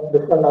got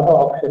different other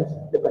options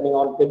depending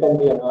on, they can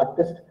be an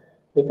artist,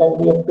 There can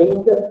be a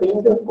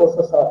painter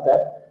courses are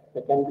there.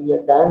 There can be a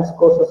dance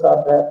courses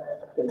are there.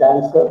 The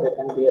dancer, there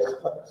can be a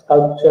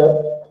sculpture,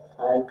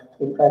 and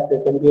in fact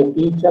there can be a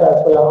teacher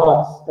as well as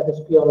arts, that is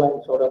pure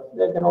line sort of.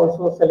 They can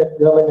also select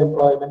government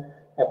employment.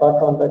 Apart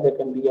from that, there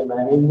can be a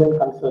management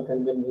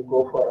consultant when you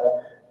go for a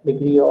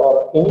degree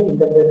or any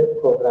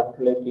integrated program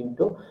relating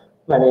to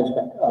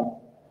management.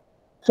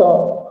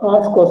 So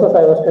arts courses,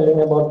 I was telling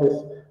about this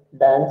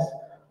dance,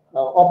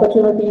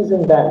 opportunities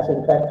in dance.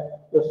 In fact,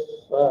 this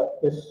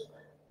is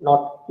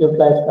not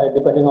utilized by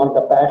depending on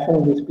the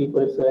passion these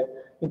people say.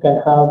 You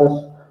can have this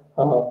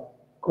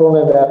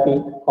choreography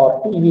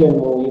or TV and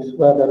movies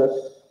where there is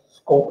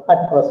scope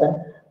at present.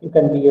 You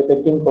can be a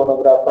wedding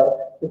choreographer,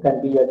 you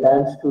can be a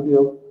dance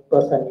studio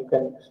person, you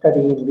can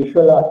study in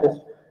visual artist,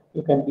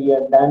 you can be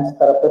a dance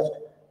therapist,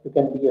 you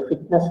can be a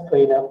fitness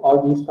trainer.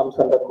 All these comes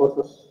under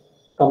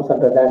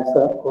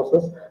dancer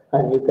courses,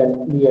 and you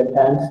can be a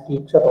dance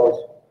teacher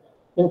also.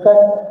 In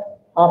fact,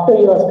 after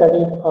you have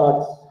studied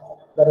arts,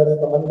 there is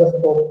tremendous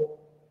scope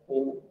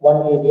in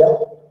one area.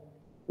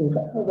 In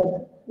fact,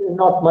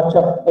 not much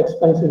of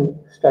expensive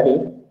study.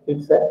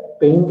 It's a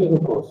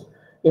painting course.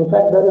 In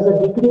fact, there is a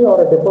degree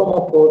or a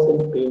diploma course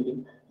in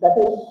painting. That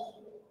is,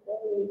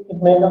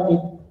 it may not be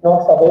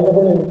not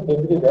available in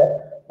everywhere,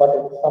 but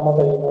in some of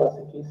the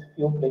universities,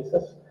 few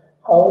places.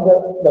 How the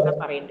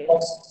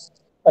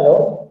hello.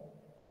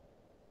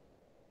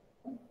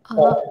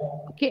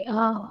 Okay.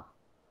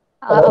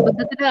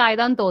 അബദ്ധത്തിൽ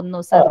ആയതാന്ന് തോന്നുന്നു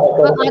sir.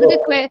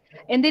 ആർക്ക്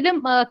എന്തെങ്കിലും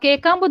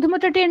കേൾക്കാൻ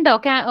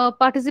ബുദ്ധിമുട്ടൊക്കെ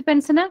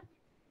പാർട്ടിസിപ്പൻസിന്?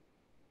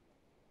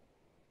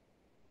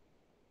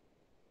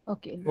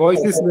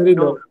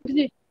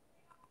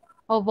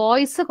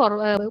 Voice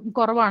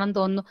കുറവാണെന്ന്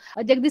തോന്നുന്നു.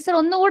 Jagdish sir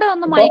ഒന്നുകൂടെ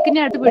ഒന്ന് മൈക്കിനെ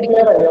അടുത്ത് പിടിക്കും.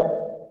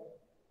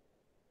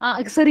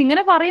 സർ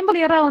ഇങ്ങനെ പറയുമ്പോൾ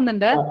ക്ലിയർ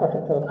ആവുന്നുണ്ട്.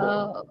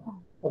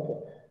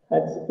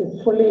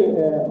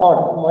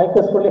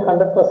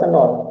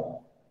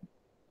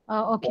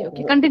 Okay,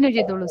 continue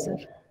ചെയ്തോളൂ sir.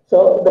 So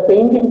the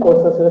painting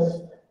courses is,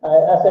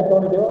 as I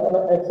told you,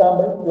 an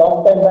example, long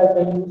time back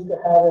they used to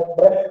have a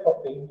brush for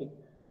painting.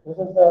 This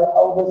is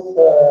how this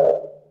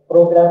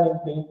program in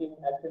painting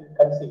actually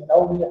conceived.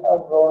 Now we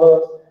have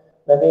rollers,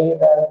 the way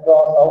that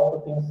draws out the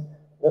things.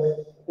 This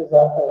is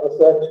a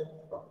research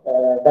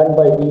done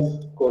by these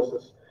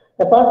courses.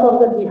 Apart from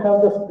that, we have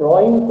this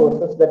drawing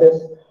courses. That is,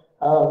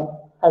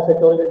 as I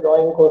told you,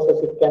 drawing courses.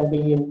 It can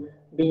be in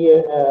BA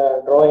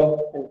drawing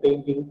and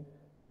painting.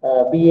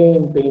 BA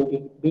in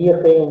painting,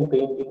 BFA in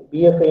painting,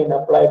 BFA in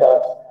applied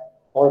arts.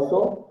 Also,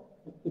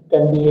 it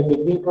can be a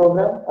degree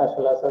program as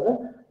well as a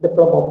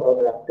diploma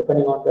program,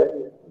 depending on the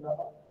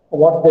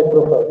what they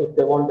prefer. If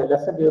they want a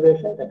lesser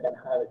duration, they can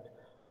have it.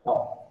 Now,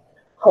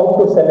 how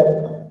to select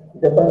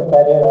different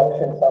career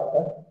options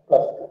after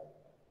plus two?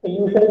 So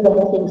usually, the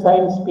most in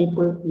science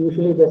people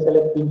usually they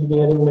select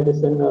engineering,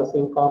 medicine,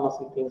 nursing,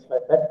 pharmacy, things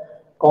like that.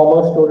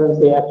 Commerce students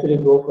they actually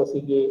go for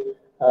CA,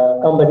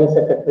 company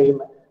secretary.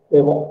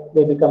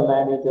 They become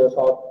managers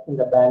or in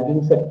the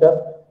banking sector,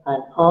 and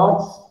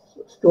arts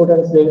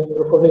students they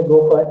preferably go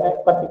for a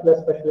particular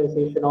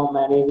specialization or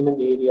management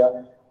area,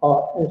 or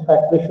in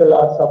fact visual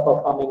arts or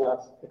performing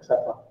arts,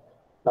 etc.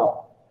 Now,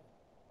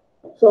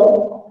 so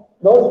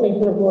those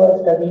people who have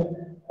studied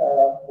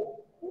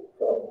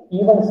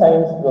even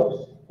science groups,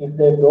 if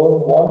they don't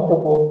want to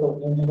go to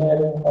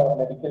engineering or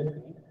medical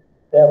field,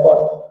 they have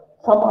got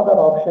some other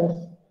options.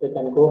 They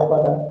can go for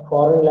the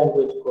foreign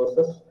language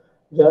courses,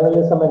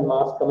 journalism and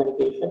mass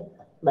communication,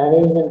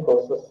 management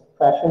courses,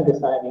 fashion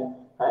designing,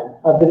 and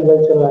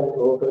agricultural and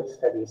rural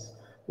studies.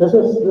 This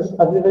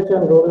agriculture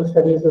and rural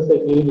studies is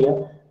an area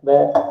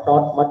where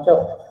not much of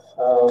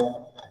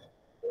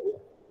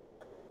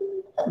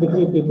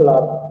degree people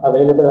are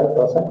available at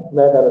present,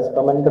 where there is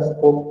tremendous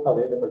scope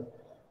available.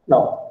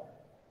 Now,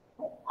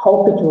 how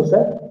to choose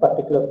a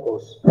particular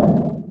course?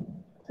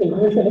 So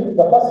usually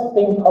the first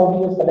thing, how do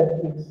you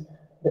select it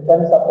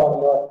depends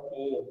upon your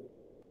aim.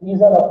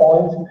 These are the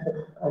points you should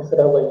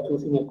consider while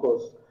choosing a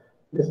course.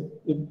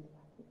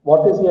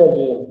 What is your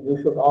aim? You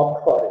should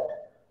opt for it.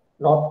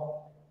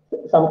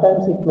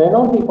 Sometimes it may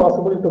not be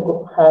possible to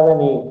have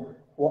an aim.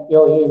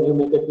 Your aim,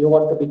 you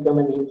want to become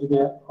an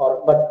engineer,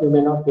 but you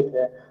may not get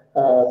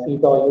a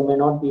seat, or you may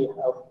not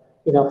have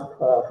enough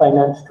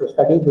finance to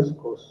study this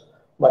course.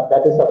 But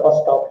that is the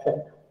first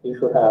option you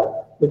should have,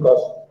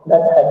 because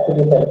that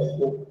actually helps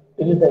you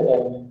till the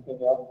end in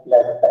your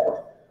lifetime,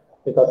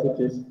 because it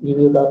will give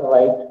you the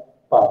right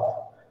path.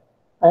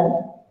 And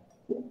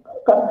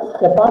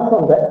apart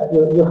from that,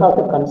 you have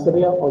to consider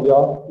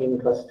your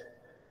interest.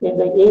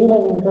 The aim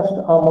and interest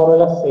are more or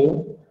less same,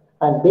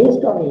 and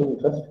based on the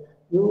interest,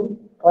 you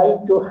try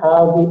to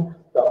have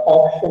the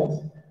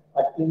options,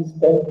 at least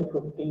 10 to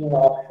 15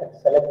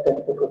 options, select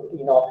 10 to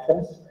 15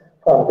 options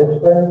from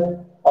different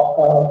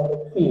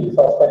fields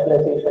or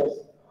specializations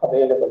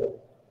available.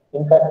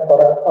 In fact, for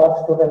an art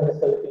student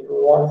who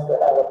wants to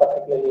have a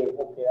particular aim,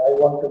 okay, I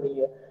want to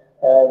be a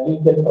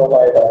legal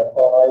provider,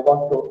 or I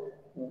want to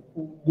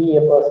be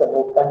a person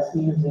who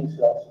conceives these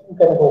laws, you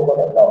can go for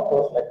a law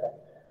course like that.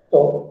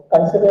 So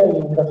consider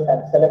interest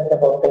and select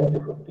about 10 to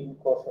 15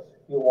 courses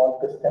you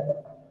want to study.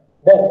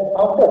 Then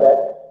after that,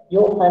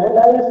 you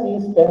analyze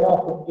these 10 or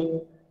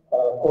 15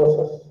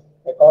 courses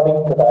according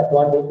to the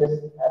advantages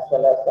as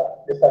well as the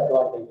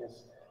disadvantages.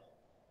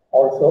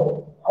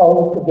 Also,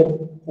 how to get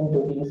into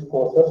these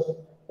courses,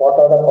 what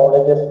are the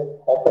colleges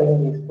offering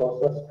these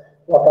courses,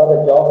 what are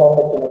the job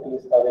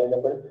opportunities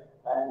available,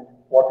 and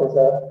what is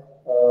the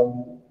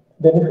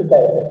benefit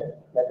I get,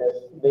 that is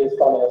based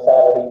on your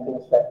salary,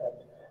 things like that.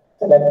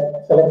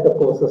 Select the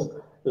courses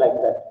like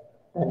that.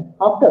 And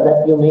after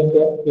that, you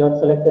have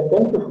selected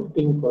 10 to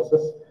 15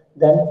 courses,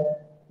 then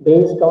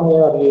based on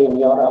your aim,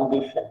 your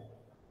ambition,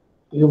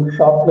 you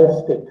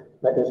shortlist it,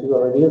 that is, you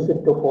reduce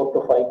it to 4 to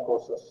 5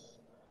 courses.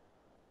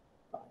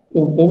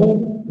 In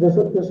any, this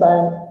I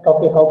am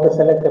talking how to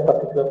select a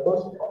particular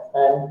course,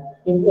 and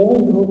in any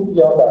group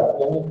you are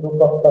done, any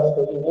group of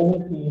clusters, in any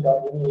field or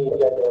any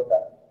area you are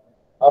done.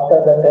 After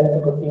the 10 to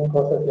 15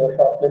 courses, you are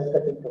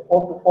shortlisted into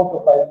 4 to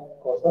 5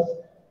 courses,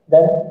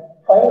 then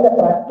find the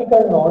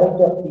practical knowledge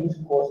of these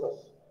courses,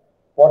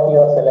 what you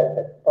have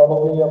selected.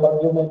 Probably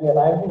you may be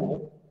ranking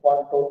it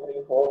 1, 2,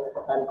 3,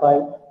 4, and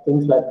 5,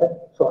 things like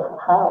that. So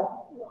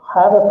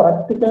have a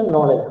practical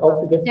knowledge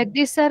how to get.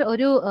 Jagdish sir,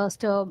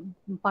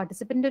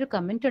 participant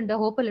comment and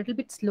hope a little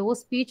bit slow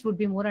speech would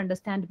be more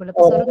understandable.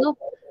 Okay.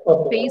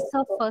 So pace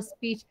of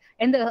speech,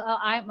 and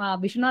I'm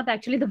Vishwanath.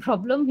 Actually, the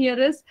problem here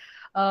is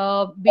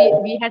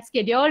we had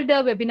scheduled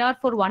a webinar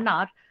for 1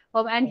 hour.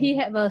 And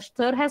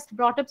sir has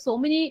brought up so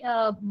many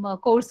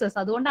courses.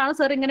 അതുകൊണ്ടാണ്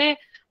sir ഇങ്ങനെ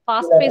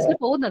fast paced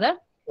പോകുന്നത്.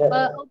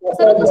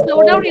 Sir, slow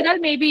down ചെയ്താൽ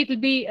maybe it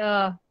will be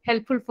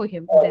helpful for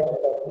him. Okay.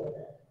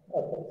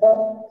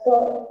 So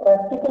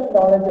practical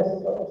knowledge is,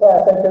 so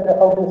as I said,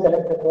 how to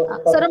select the course.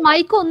 Sir,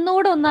 mic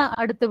ഒന്നുകൂടെ ഒന്ന്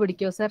അടുത്ത്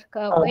പിടിക്കോ sir?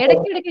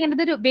 ഇടയ്ക്കിടയ്ക്ക്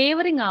ഇങ്ങനത്തെ ഒരു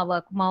വേവറിംഗ് ആവുക,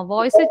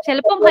 വോയിസ്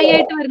ചിലപ്പം ഹൈ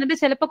ആയിട്ട് വരുന്നുണ്ട്,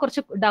 ചിലപ്പോൾ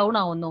കുറച്ച് ഡൗൺ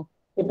ആവുന്നു.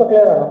 ഇപ്പൊ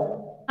ക്ലിയർ ആണോ?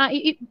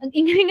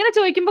 ഇങ്ങനെ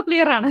ചോദിക്കുമ്പോ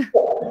ക്ലിയർ ആണ്.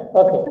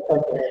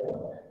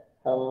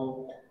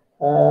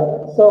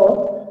 So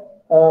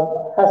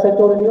as I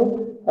told you,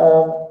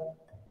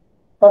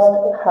 first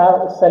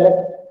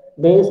select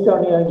based on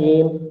your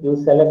aim, you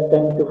select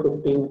 10 to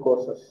 15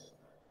 courses.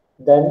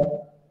 Then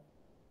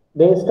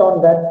based on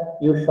that,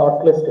 you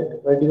shortlist it,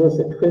 reduce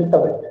it,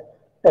 filter it.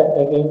 Then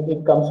again, it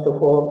comes to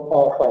 4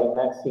 or 5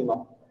 maximum.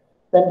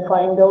 Then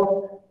find out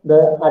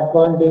the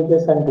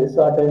advantages and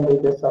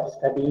disadvantages of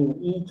studying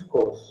each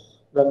course.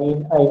 I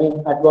mean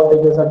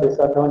advantages and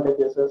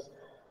disadvantages is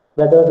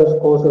whether this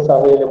course is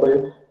available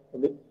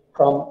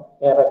from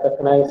a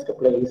recognized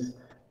place,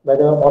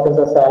 whether what is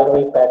the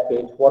salary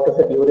package, what is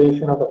the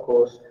duration of the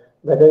course,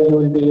 whether you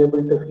will be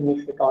able to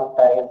finish it on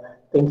time,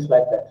 things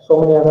like that. So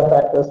many other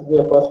factors,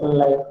 your personal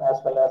life as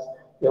well as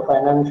your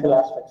financial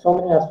aspects. So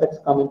many aspects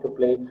come into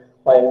play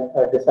while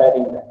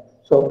deciding that.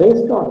 So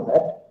based on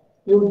that,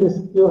 you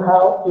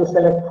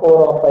select 4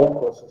 or 5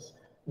 courses.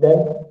 Then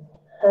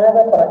have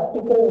a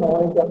practical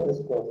knowledge of this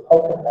course, how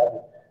to have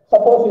it.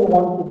 Suppose you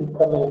want to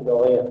become a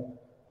lawyer,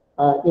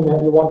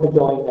 you want to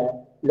join a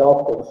law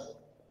course.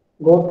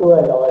 Go to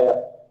a lawyer,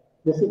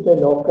 visit a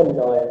local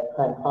lawyer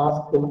and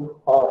ask him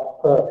or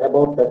her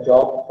about the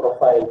job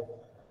profile,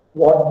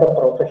 what the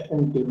profession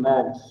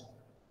demands,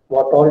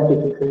 what all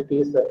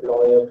difficulties that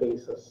lawyer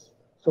faces.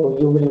 So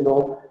you will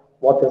know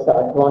what is the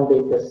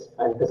advantages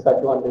and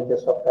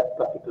disadvantages of that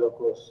particular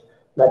course.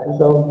 That is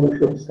how you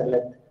should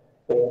select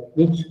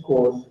which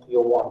course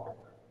you want.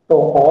 So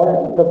all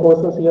the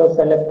courses you have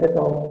selected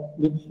on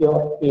which you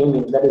are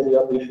aiming, that is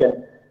your vision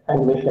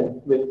and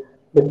mission, will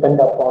depend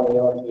upon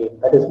your aim.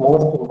 That is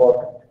most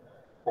important,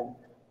 and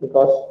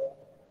because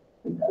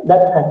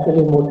that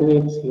actually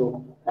motivates you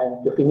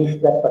and to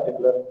finish that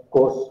particular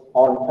course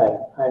on time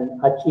and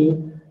achieve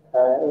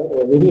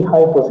a very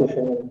high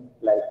position in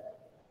life.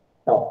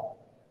 Now,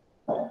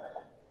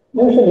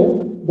 usually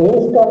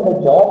based on the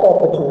job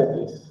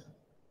opportunities,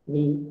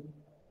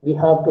 we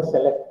have to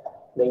select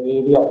the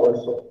area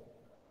also.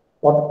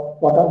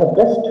 What are the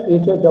best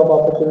future job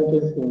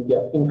opportunities in India?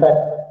 In fact,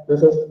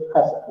 this is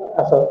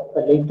as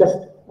a latest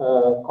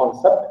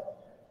concept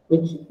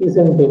which is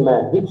in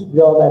demand, which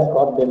job has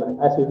got demand.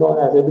 As you know,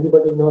 as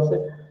everybody knows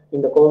it,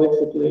 in the COVID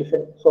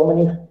situation, so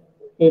many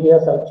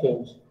areas have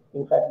changed.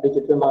 In fact,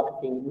 digital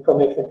marketing,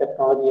 information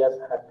technology has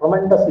had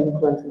tremendous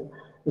influence.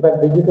 In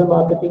fact, digital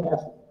marketing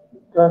has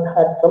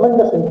had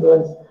tremendous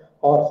influence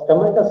or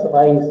tremendous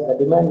rise, the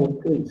demand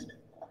increased.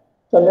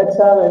 So let's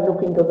have a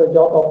look into the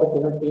job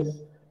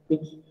opportunities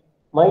which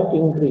might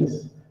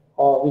increase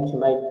or which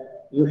might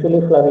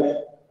usually flourish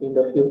in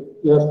the few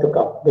years to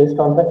come. Based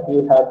on that,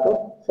 you have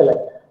to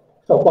select.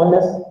 So one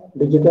is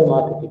digital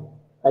marketing.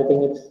 I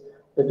think it's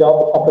the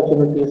job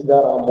opportunities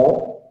there are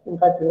more. In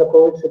fact, in the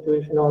COVID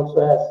situation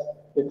also, as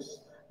it's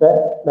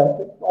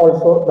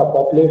also the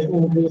population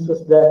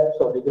increases there,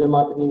 so digital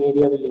marketing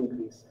area will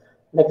increase.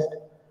 Next,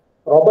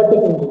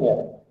 robotic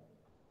engineering.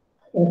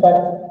 In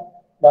fact,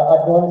 the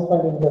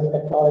advancement in this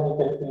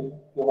technological field,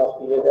 you must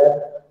be aware.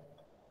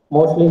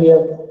 Mostly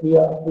we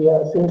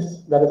are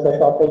since there is a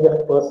shortage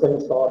of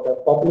persons or the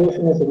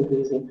population is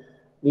increasing,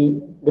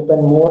 we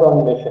depend more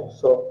on machines.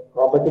 So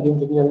robotic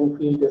engineering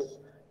field is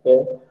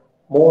a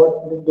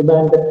more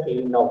demanded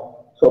field now.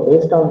 So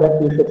based on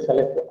that, you should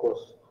select the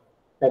course.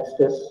 Next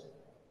is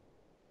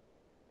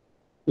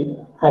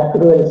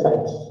actuarial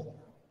science.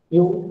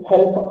 You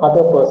help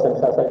other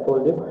persons, as I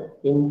told you,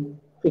 in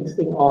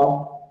fixing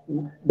or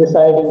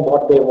deciding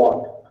what they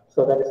want.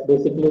 So that is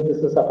basically, this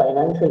is a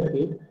financial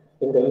field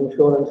in the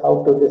insurance,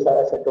 how to decide,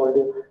 as I told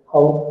you,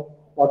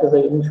 what is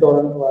the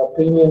insurance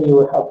premium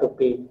you have to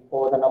pay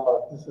over the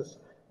number. This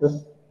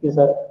is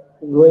a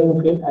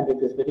growing field, and it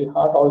is very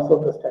hard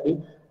also to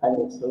study, and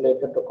it's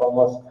related to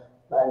commerce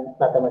and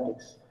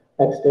mathematics.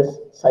 Next is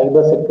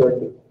cyber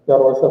security. You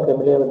are also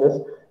familiar with this.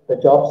 The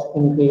jobs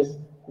increase,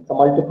 it's a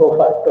multiple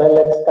factor,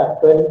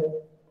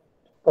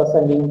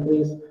 12%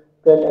 increase,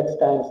 12x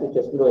times, which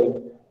is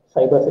growing,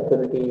 cyber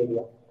security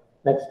area.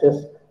 Next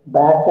is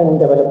back-end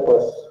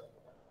developers.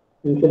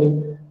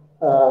 Usually,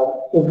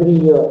 every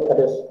year, that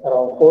is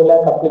around 4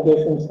 lakh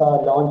applications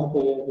are launched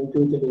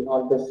individually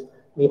on this.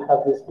 We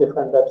have these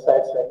different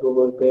websites like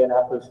Google Pay and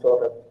Apple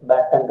Store.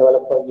 Back-end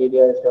developer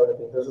area is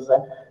developing. This is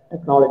a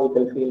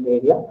technological field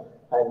area,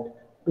 and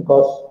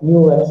because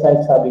new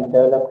websites are being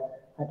developed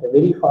at a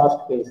very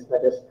fast pace,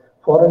 that is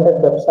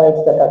 400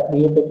 websites that are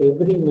created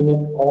every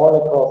minute all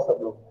across the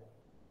globe.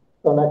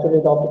 So naturally,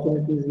 the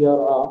opportunities here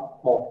are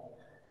more.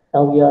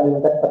 Now we are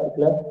in that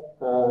particular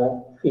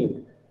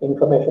field,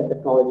 information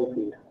technology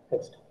field.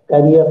 Next,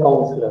 career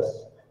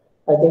counselors.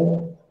 I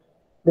think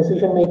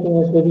decision making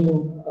is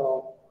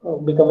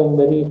becoming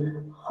very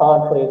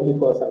hard for every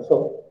person.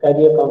 So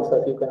career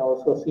counselors, you can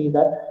also see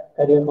that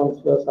career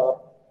counselors are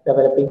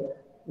developing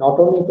not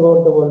only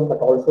throughout the world, but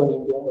also in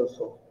India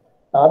also.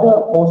 The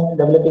other most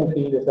developing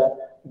field is a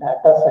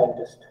data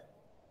scientist.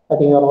 I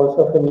think you are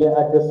also familiar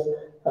at this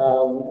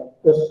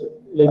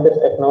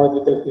latest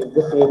technological field.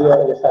 This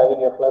area is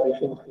having a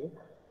flourishing field.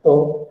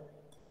 So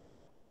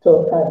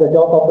the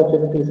job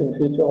opportunities in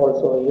future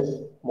also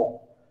is more.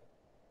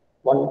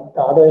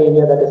 The other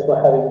area that is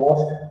having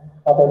most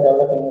other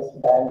developing is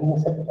banking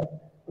sector,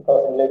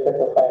 because related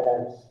to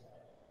finance.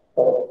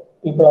 So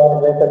people are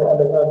related to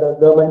the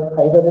government,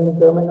 either in the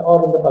government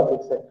or in the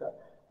public sector.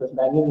 This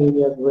banking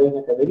area is growing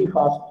at a very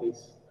fast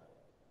pace.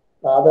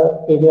 The other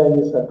area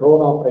is a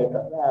drone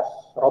operator. As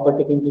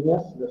robotic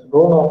engineers, this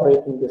drone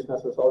operating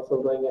business is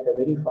also growing at a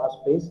very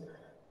fast pace.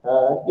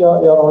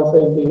 You're also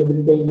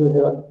every day you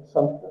hear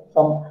some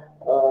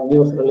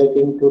news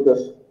relating to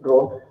this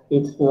drone.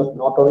 It's news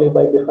not only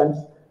by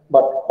defense,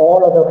 but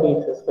all other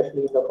fields,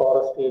 especially in the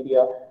forest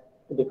area,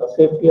 because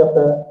safety of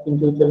the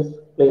individuals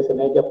plays a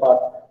major part.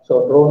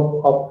 So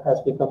drone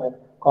has become a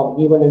common.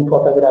 Even in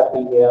photography,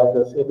 we have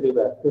this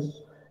everywhere.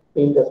 This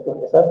field is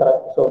going.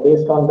 So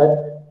based on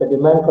that, the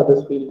demand for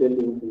this field will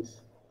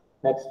increase.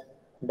 Next,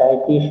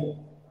 dietitian.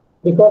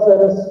 Because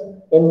there is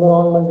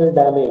environmental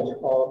damage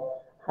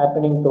or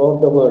happening throughout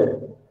the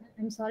world.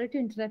 I'm sorry to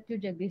interrupt you,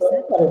 Jagdish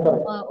sir.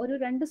 Or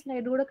run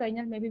slide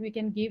maybe we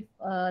can give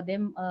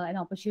them an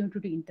opportunity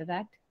to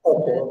interact.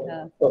 Okay,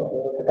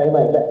 okay. Time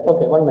I left.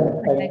 Okay, 1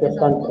 minute. It is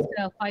almost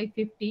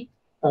 5:50.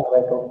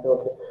 Right,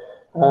 okay.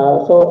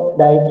 So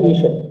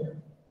dietitian,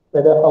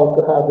 whether how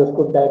to have this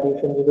good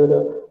dietitian, you do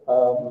the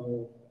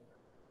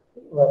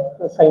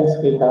science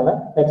field.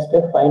 Next,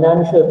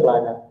 financial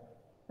planner.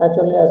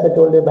 Actually, as I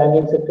told you,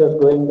 banking sector is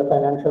growing, the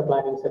financial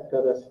planning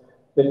sector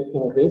will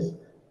increase.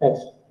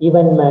 Next,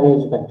 event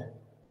management.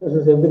 This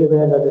is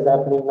everywhere that is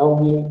happening. Now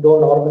we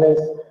don't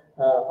organize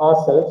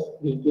ourselves.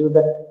 We give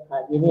that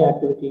any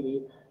activity,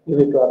 we give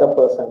it to other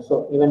persons.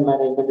 So event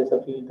management is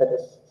a field that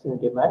is in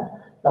demand.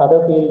 The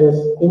other field is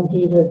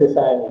interior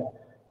designing,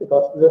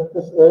 because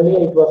this earlier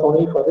it was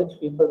only for rich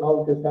people. Now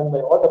it is done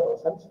by all the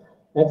persons.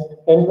 Next,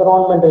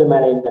 environmental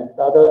management,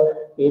 the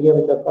other area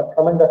which has got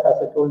tremendous,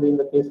 as I told you in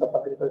the case of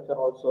agriculture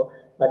also.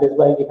 That is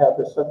why we have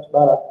the Swachh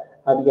Bharat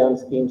Abhiyan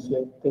schemes,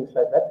 things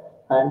like that.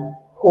 And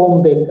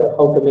home baker,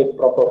 how to make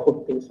proper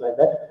food, things like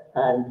that.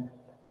 And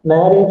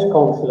marriage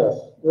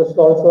counselors. This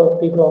also,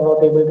 people are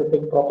not able to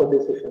take proper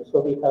decisions. So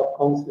we have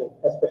counseling,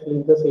 especially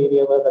in this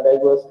area where the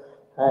divorce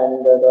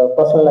and the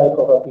personal life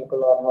of our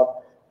people are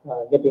not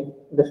getting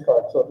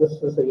destroyed. So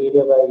this is the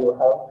area where you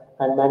have,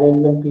 and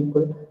management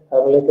people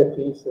related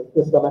fields.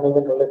 This is the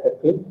management related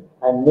field,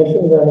 and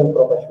machine learning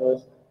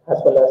professionals,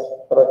 as well as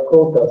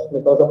recruiters,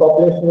 because the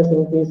population is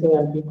increasing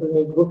and people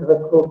need good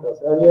recruiters.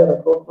 Earlier,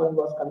 recruitment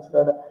was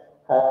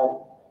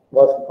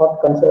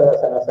not considered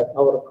as an asset.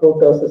 Now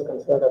recruiters is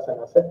considered as an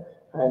asset.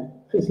 And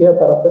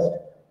physiotherapist,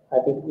 I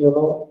think you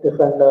know,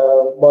 different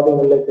body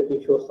related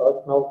issues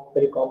are now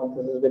very common.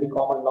 This is very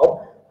common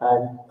now.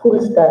 And full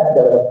stack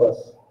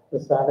developers.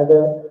 This is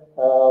another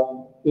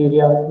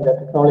area in the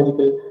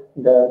technological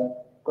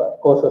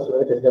courses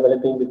where it is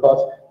developing, because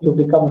you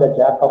become the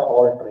jack of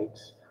all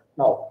trades.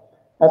 Now,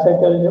 as I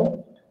tell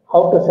you,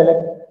 how to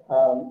select.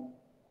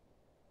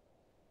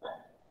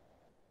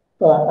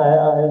 So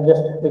I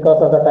just,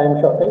 because of the time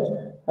shortage,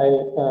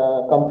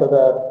 I'll come to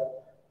the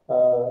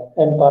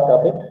end part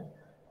of it.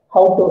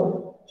 How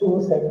to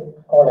choose a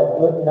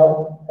college.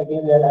 Now I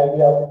give you an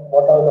idea of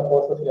what are the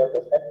courses you have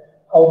to select.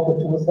 How to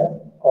choose a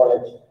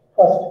college.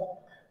 First,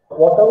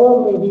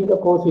 whatever may be the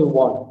course you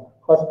want,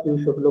 first you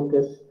should look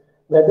is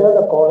whether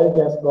the college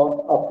has got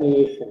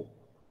affiliation,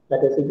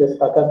 that is, it is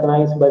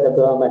recognized by the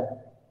government.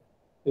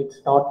 It's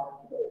not,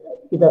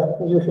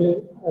 usually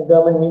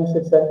government means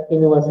it's a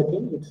university,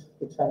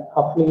 it's an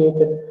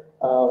affiliated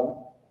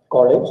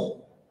college,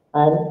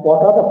 and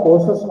what are the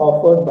courses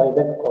offered by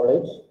that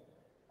college,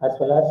 as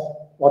well as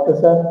what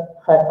is the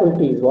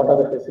faculties, what are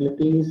the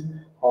facilities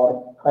or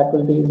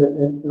faculties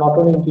not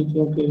only in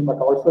teaching field but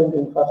also in the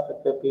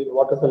infrastructure field,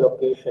 what is the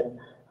location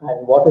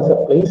and what is the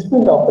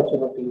placement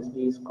opportunities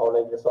these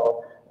colleges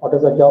or what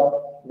is the job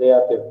they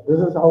are given. This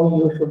is how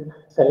you should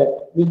select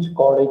which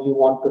college you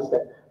want to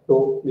set to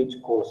which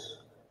course.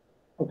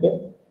 Okay,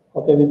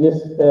 with this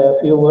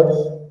few words,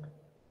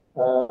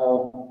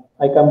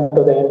 I come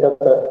to the end of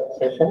the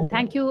session.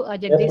 Thank you,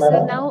 Jagdish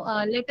sir. Now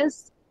let us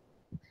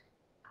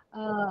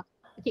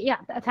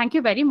thank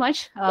you very much,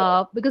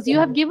 because you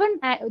have given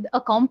a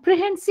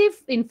comprehensive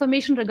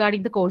information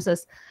regarding the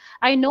courses.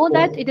 I know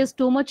that it is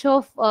too much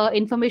of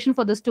information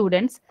for the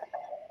students.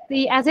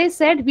 As I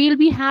said, we'll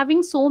be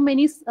having so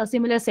many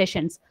similar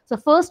sessions. So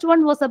first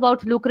one was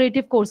about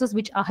lucrative courses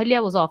which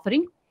Ahalia was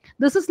offering.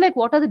 This is like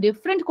what are the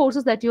different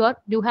courses that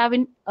you have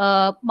in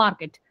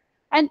market,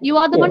 and you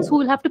are the ones who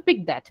will have to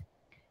pick that.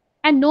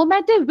 And no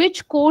matter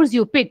which course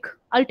you pick,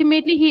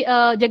 ultimately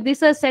Jagdish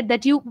sir said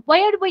that why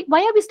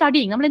are we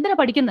studying? നമ്മൾ എന്തിനാ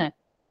പഠിക്കുന്നത്?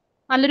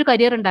 നല്ലൊരു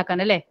career ഉണ്ടാക്കാൻ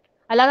അല്ലേ?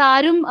 അല്ലാതെ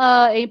ആരും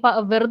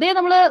വെറുതെ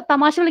നമ്മൾ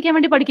തമാശ കളിക്കാൻ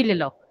വേണ്ടി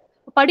പഠിക്കില്ലല്ലോ.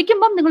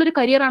 പഠിക്കുമ്പം നിങ്ങളൊരു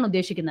കരിയർ ആണ്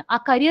ഉദ്ദേശിക്കുന്നത്. ആ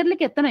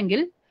കരിയറിലേക്ക്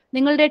എത്തണമെങ്കിൽ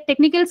നിങ്ങളുടെ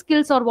technical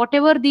skills or what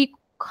ever the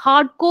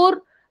hard core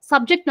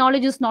subject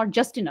knowledge is not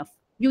just enough.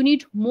 You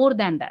need more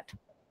than that.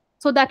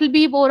 So that will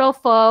be more of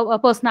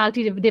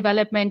personality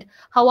development.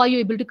 How are you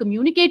able to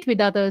communicate with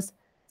others?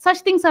 Such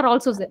things are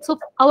also there. So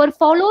our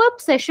follow-up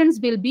sessions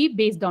will be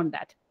based on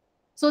that.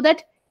 So that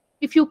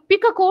if you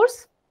pick a course,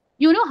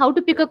 you know how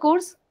to pick a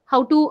course,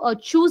 how to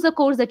choose a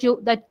course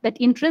that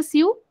interests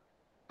you,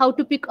 how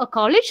to pick a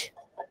college.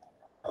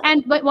 And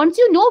once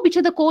you know which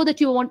are the course that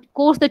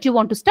you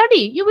want to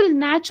study, you will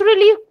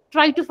naturally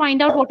try to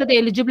find out what are the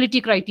eligibility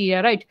criteria,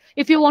 right?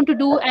 If you want to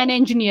do an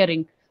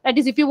engineering, that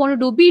is, if you want to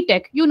do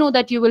BTech, you know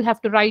that you will have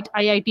to write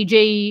IIT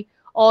JEE,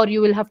 or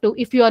you will have to,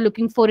 if you are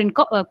looking for in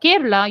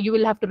Kerala, you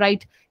will have to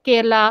write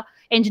Kerala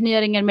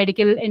Engineering and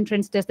Medical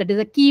Entrance Test. That is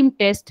a KEAM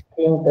test.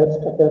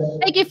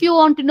 Like if you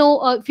want to know,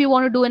 if you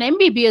want to do an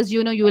MBBS,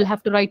 you know, you will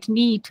have to write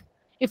NEET.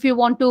 If you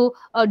want to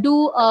do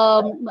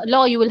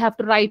law, you will have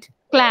to write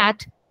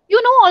CLAT. You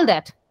know all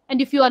that. And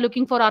if you are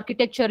looking for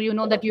architecture, you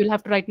know that you will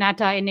have to write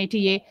NATA,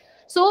 NATA.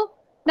 So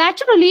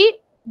naturally,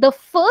 the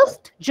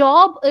first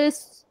job is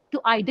to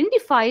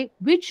identify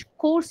which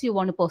course you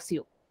want to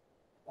pursue.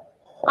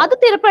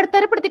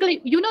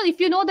 You know, if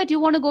you know that you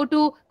want to go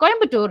to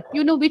Coimbatore,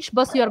 you know which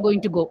bus you are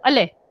going to go.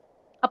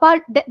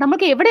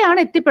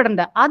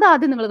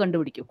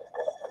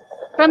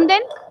 From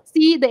then,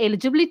 see the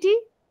eligibility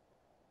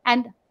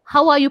and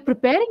how are you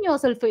preparing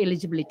yourself for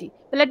eligibility.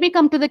 So let me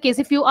come to the case.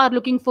 If you are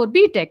looking for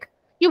BTech,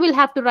 you will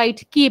have to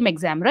write KEAM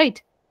exam, right?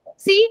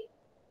 See,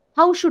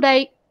 how should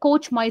I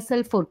coach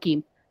myself for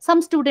KEAM? Some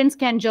students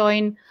can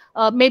join,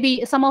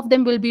 maybe some of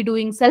them will be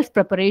doing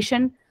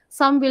self-preparation.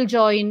 Some will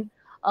join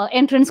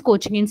entrance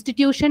coaching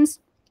institutions.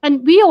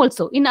 And we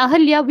also, in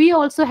Ahalia, we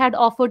also had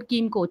offered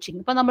KEAM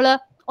coaching.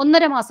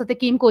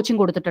 KEAM coaching,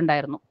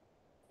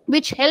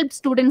 which helped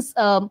students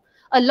a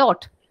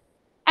lot.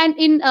 And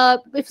in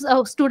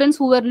students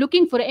who were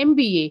looking for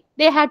MBA,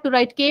 they had to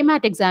write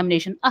KMAT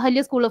examination.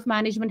 Ahalia School of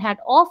Management had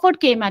offered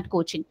KMAT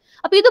coaching.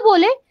 Appo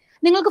idupole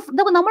ningalku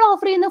nammal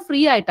offer cheyna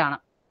free aayitana.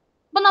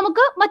 But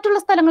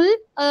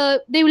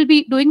they will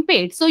be doing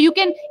paid. So you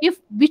can,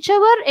 if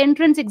whichever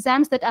entrance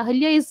exams that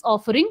Ahalia is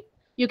offering,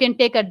 you can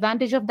take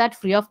advantage of that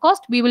free of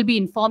cost. We will be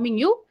informing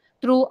you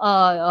through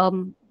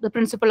the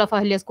principal of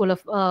Ahalia School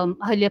of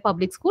Ahalia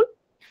Public School.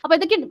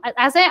 But again,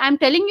 as I'm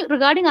telling you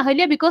regarding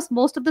Ahalia, because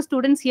most of the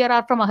students here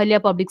are from Ahalia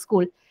Public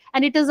School,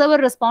 and it is our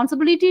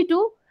responsibility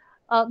to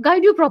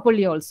guide you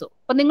properly also.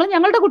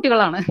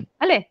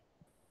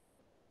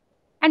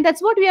 And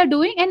that's what we are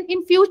doing. And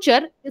in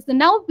future,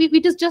 now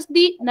it is just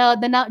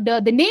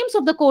the names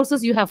of the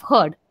courses you have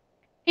heard.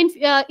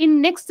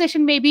 In next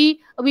session,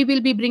 maybe we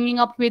will be bringing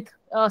up with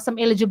some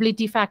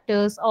eligibility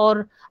factors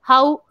or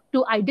how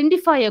to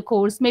identify a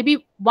course.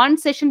 Maybe one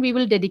session we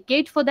will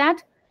dedicate for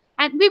that,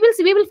 and we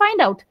will find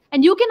out.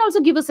 And you can also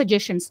give us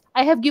suggestions.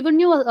 I have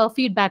given you a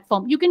feedback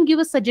form. You can give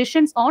us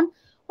suggestions on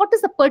what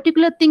is the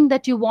particular thing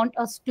that you want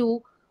us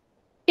to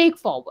take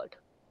forward.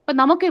 But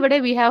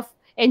we have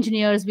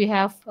engineers, we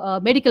have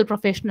medical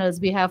professionals,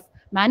 we have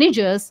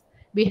managers,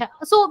 we have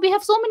so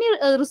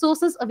many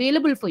resources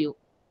available for you.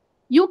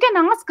 You can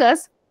ask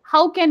us,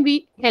 how can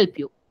we help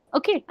you?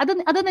 Okay,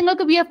 other than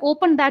we have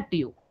opened that to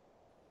you.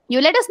 You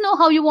let us know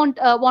how you want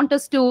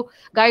us to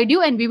guide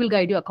you, and we will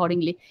guide you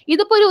accordingly.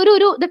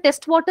 The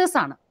test waters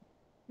aanu.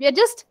 We are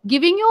just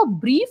giving you a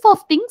brief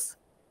of things,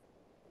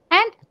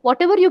 and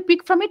whatever you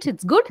pick from it,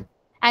 it's good.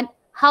 And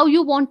how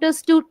you want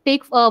us to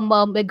take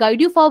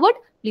guide you forward,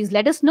 please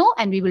let us know,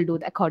 and we will do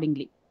that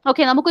accordingly.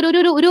 Okay,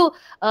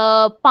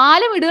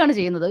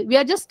 we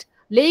are just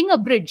laying a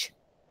bridge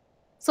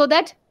so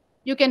that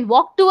You can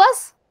walk to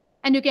us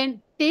and you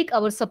can take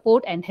our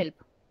support and help.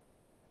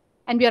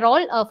 And we are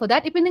all for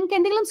that. If you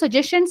have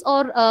suggestions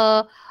or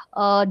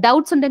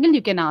doubts,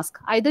 you can ask.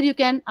 Either you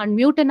can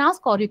unmute and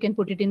ask, or you can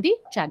put it in the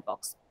chat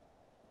box.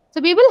 So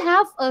we will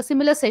have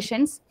similar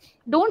sessions.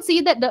 Don't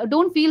feel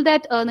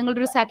that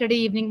Saturday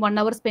evening 1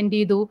 hour spend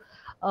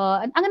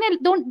and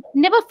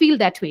never feel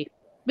that way,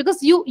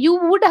 because you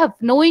would have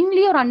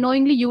knowingly or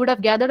unknowingly you would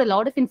have gathered a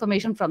lot of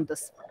information from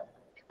this.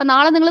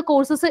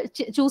 Courses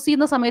choose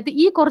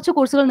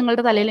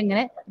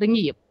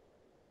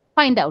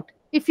find out.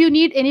 If you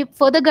need any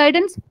further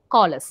guidance,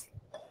 call us.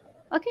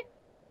 Okay.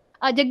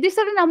 Jagdish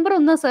sir number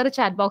on the sir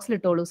chat box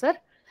sir.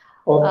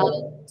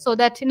 So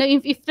that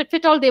if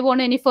at all they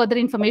want any further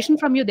information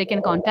from you, they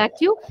can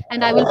contact you,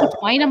 and I will put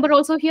my number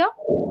also here.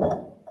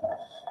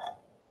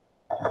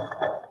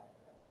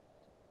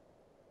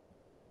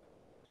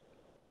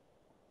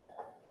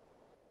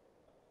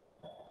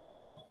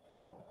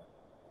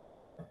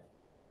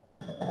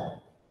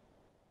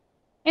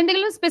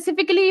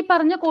 Specifically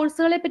course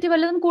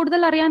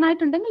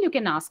you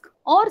can ask,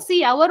 or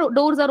see our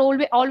doors are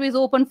always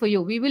open for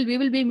you. We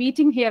will be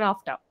meeting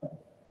hereafter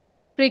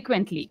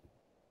frequently.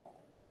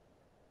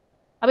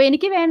 അപ്പോൾ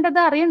എനിക്ക് വേണ്ടത്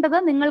അറിയേണ്ടത്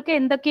നിങ്ങൾക്ക്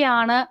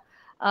എന്തൊക്കെയാണ്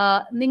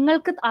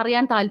നിങ്ങൾക്ക്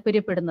അറിയാൻ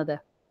താല്പര്യപ്പെടുന്നത്.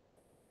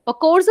 For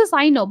courses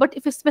I know, but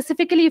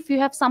if you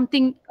have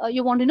something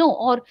you want to know,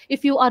 or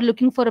if you are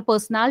looking for a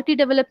personality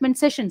development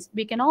sessions,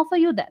 we can offer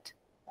you that.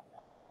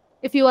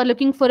 If you are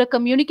looking for a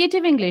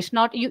communicative English,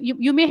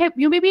 you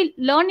may be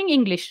learning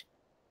English,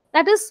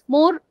 that is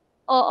more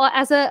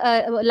as a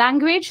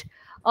language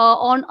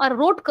on a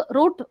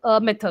rote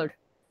method.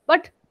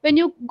 But when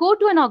you go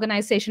to an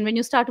organization, when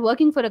you start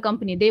working for a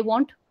company, they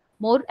want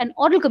more an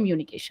oral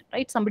communication,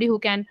 right? Somebody who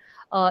can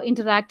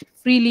interact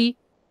freely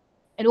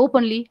and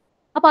openly.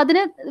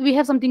 We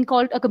have something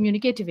called a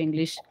communicative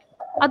English.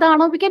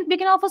 We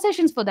can offer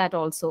sessions for that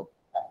also.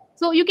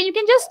 So you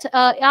can just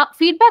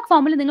feedback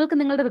formally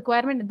ningalku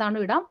requirement endanu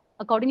idam.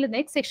 Accordingly, the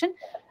next section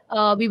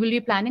we will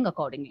be planning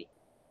accordingly.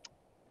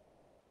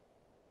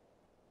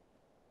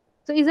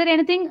 So is there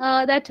anything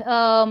that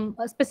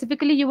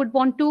specifically you would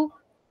want to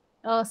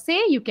say?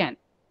 You can.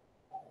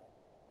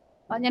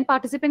 ഞാൻ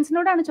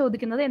പാർട്ടിസിപ്പൻസിനോടാണ്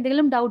ചോദിക്കുന്നത്.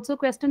 എന്തെങ്കിലും ഡൗട്ട്സോ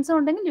ക്വസ്റ്റ്യൻസോ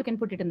ഉണ്ടെങ്കിൽ you can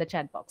put it in the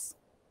chat box.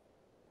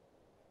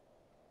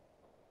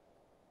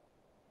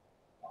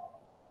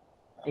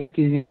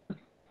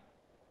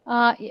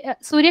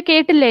 സൂര്യ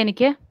കേട്ടില്ലേ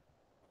എനിക്ക്?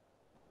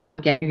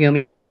 Can you hear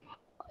me?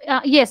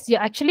 Yes,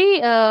 yeah, actually,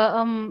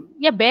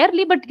 yeah,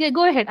 barely, but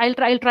go ahead.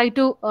 I'll try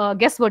to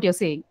guess what you're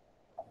saying.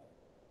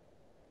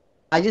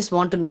 I just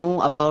want to know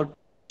about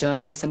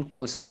journalism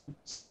course.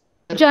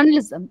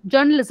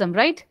 Journalism,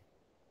 right?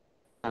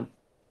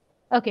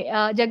 Okay,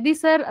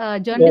 Jagdish sir,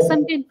 journalism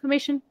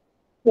information.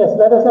 Yes,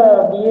 there is a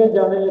BA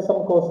journalism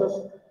courses,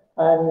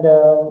 and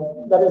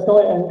there is no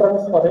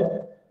entrance for it.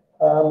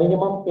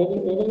 Minimum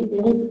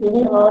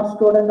any art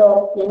student or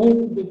any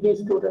degree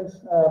students,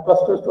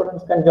 +2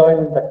 students can join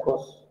that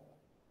course,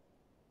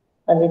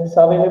 and it's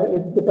available.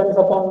 It depends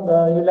upon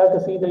you'll have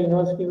to see the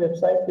university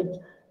website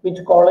which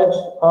college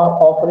are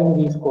offering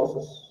these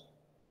courses.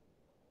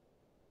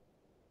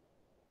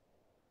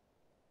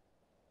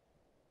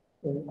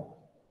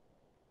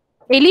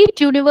 Elite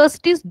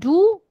universities do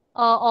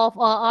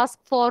ask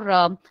for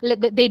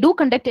they do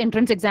conduct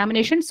entrance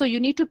examinations, so you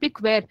need to pick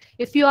where.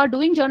 If you are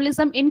doing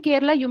journalism in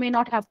Kerala, you may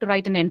not have to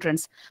write an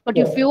entrance, but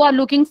if you are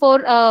looking for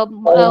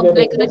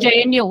like the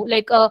JNU,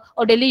 like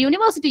or Delhi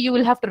University, you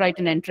will have to write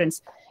an entrance.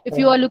 If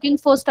you are looking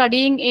for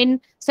studying in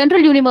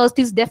central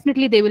universities,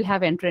 definitely they will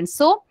have entrance.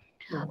 So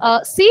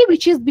see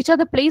which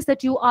are the place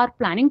that you are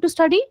planning to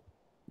study,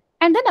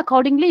 and then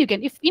accordingly you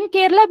can. If in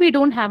Kerala we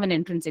don't have an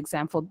entrance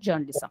exam for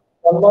journalism.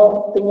 One more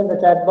thing in the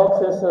chat box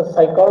is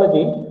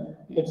psychology.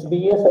 It's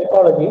BA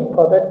psychology.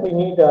 For that we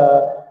need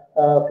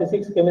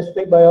physics,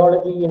 chemistry,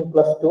 biology in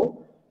 +2,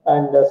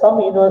 and some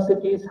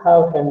universities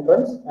have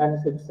entrance, and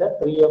it's a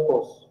 3-year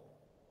course.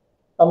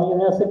 Some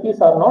universities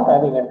are not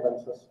having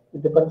entrances.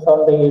 It depends on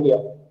the area.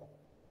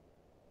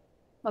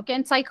 Okay,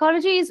 and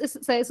psychology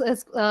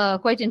is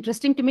quite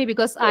interesting to me,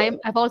 because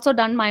I've also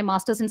done my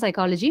master's in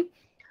psychology.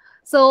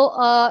 So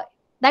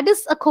that is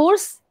a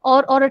course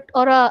or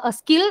a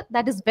skill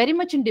that is very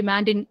much in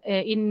demand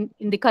in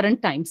the current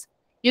times.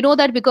 You know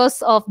that because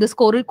of this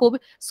COVID,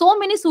 so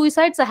many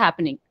suicides are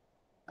happening.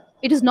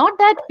 It is not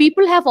that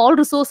people have all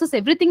resources,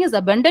 everything is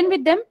abundant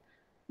with them,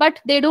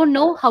 but they don't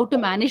know how to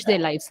manage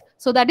their lives.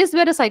 So that is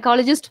where a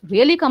psychologist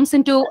really comes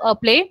into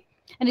play,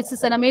 and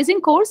it's an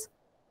amazing course.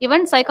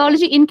 Even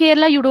psychology in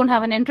Kerala, you don't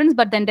have an entrance,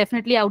 but then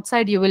definitely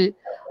outside you will,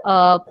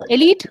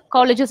 elite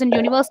colleges and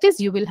universities,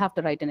 you will have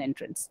to write an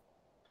entrance.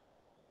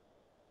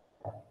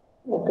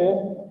 Okay.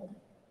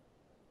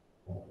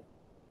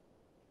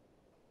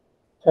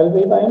 Shall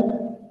we bind?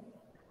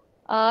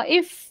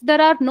 If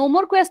there are no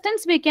more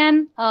questions, we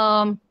can.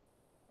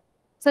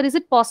 Sir, is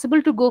it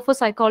possible to go for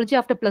psychology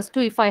after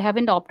 +2 if I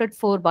haven't opted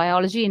for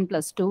biology in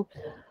 +2?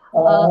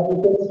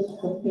 It is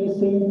 50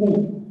 CET.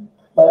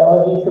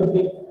 Biology should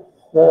be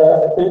the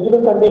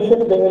eligible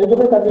condition. The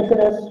eligible condition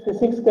is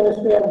physics,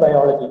 chemistry, and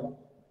biology.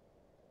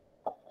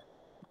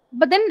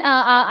 But then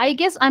I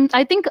guess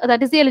I think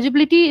that is the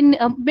eligibility in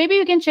maybe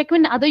you can check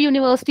in other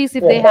universities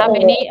if they have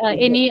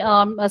any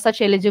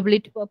such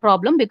eligibility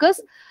problem,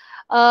 because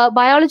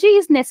biology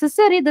is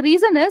necessary. The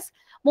reason is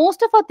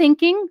most of our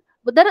thinking,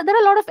 but there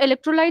are a lot of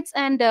electrolytes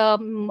and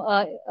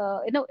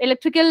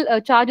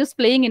electrical charges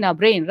playing in our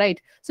brain, right?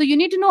 So you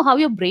need to know how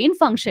your brain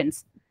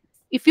functions.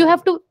 If you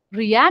have to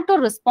react or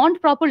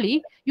respond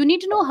properly, you need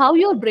to know how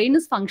your brain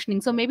is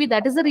functioning. So maybe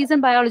that is the reason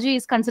biology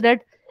is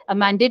considered a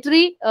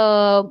mandatory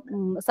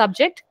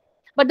subject.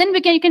 But then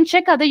you can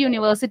check other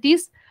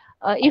universities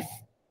if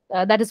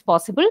that is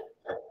possible.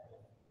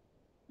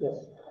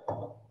 Yes.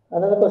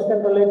 Another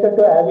question related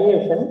to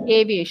aviation.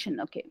 Aviation,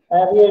 okay.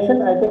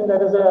 Aviation, I think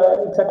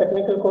it's a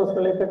technical course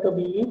related to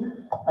BE,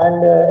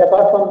 and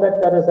apart from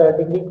that, there is a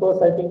degree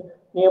course. I think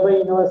nearby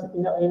university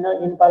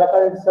in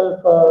Palakkad itself,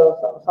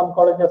 some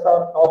colleges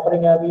are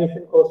offering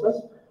aviation courses,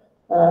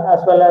 as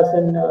well as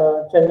in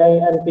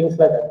Chennai and things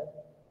like that.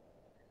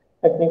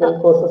 Technical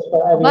courses for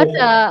aviation.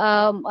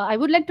 But I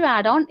would like to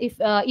add on, if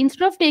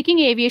instead of taking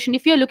aviation,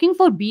 if you're looking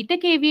for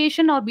BTech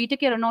aviation or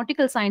BTech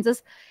aeronautical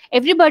sciences,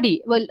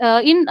 everybody, well,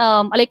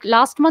 like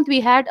last month we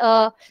had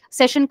a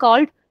session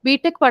called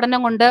BTech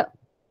Padanam Konda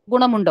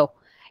Gunamundo.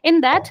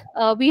 In that,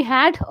 we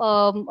had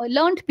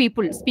learned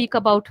people speak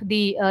about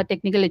the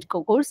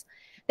technical course.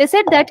 They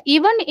said that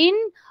even in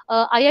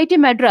IIT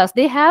Madras,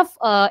 they have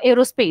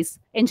aerospace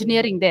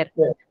engineering there.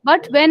 Yes.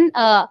 But when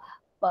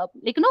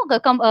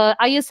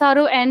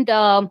ISRO and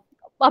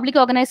public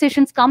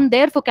organizations come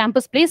there for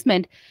campus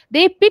placement,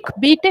 they pick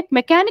BTech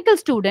mechanical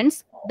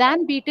students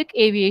than BTech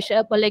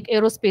aviation, like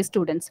aerospace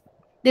students.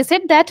 They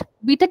said that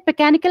BTech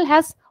mechanical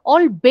has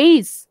all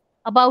base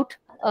about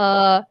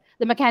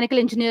the mechanical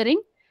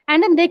engineering,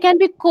 and then they can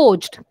be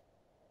coached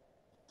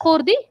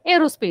for the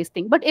aerospace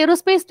thing. But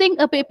aerospace thing,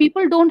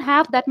 people don't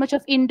have that much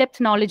of in-depth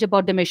knowledge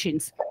about the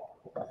machines.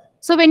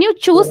 So when you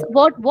choose,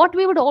 what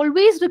we would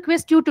always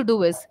request you to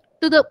do is,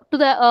 to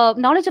the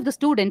knowledge of the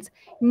students,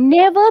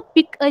 never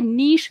pick a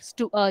niche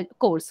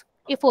course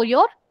for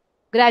your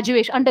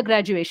graduation,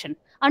 undergraduation.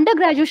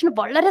 Undergraduation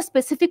വളരെ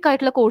specific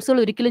ആയിട്ടുള്ള കോഴ്സുകൾ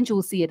ഒരിക്കലും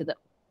choose ചെയ്യരുത്.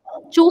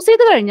 Choose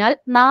ചെയ്ത് കഴിഞ്ഞാൽ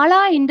നാളെ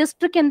ആ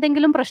ഇൻഡസ്ട്രിക്ക്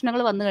എന്തെങ്കിലും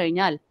പ്രശ്നങ്ങൾ വന്നു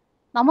കഴിഞ്ഞാൽ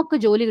നമുക്ക്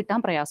ജോലി കിട്ടാൻ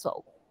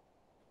പ്രയാസമാവും.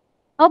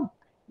 അപ്പോൾ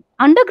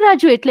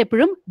അണ്ടർഗ്രാജുവേറ്റിൽ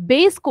എപ്പോഴും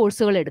ബേസ്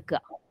കോഴ്സുകൾ എടുക്കുക.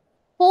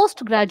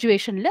 പോസ്റ്റ്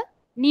ഗ്രാജുവേഷനിൽ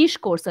niche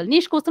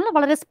കോഴ്സുകൾ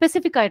വളരെ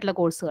സ്പെസിഫിക് ആയിട്ടുള്ള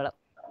കോഴ്സുകൾ.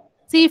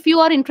 See, if you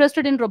are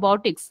interested in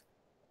robotics,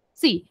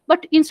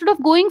 but instead of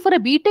going for a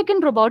BTech in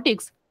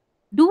robotics,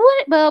 do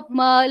a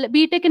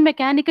BTech in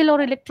mechanical or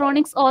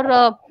electronics or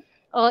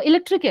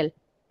electrical,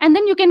 and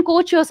then you can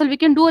coach yourself.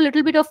 You can do a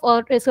little bit of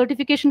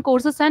certification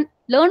courses and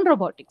learn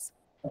robotics.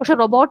 പക്ഷെ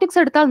robotics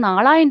എടുത്താൽ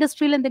നാളെ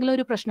ഇൻഡസ്ട്രിയിൽ എന്തെങ്കിലും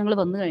ഒരു പ്രശ്നങ്ങൾ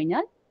വന്നു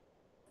കഴിഞ്ഞാൽ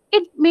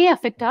it may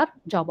affect our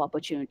job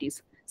opportunities.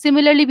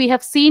 Similarly, we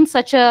have seen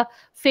such a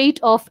fate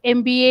of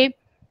MBA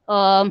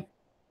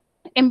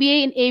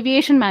in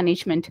aviation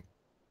management.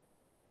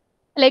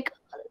 Like,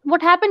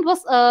 what happened was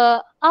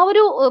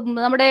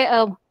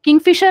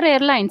Kingfisher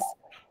Airlines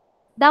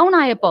down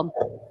ayapam,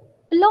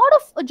 a lot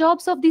of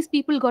jobs of these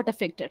people got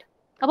affected.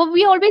 But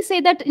we always say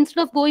that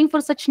instead of going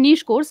for such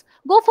niche course,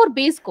 go for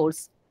base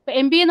course. For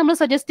MBA,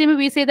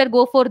 we say that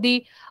go for the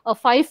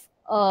 5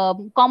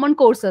 common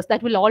courses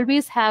that will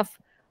always have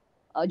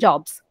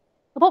jobs.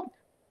 About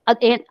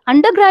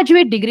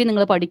undergraduate degree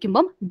നിങ്ങൾ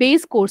പഠിക്കുമ്പം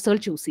base കോഴ്സുകൾ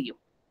choose ചെയ്യും.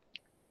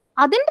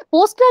 അതിന്റെ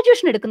post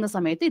graduation എടുക്കുന്ന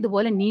സമയത്ത്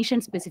ഇതുപോലെ niche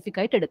and specific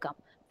ആയിട്ട് എടുക്കാം,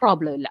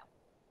 പ്രോബ്ലം ഇല്ല.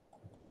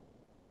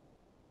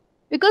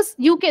 Because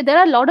there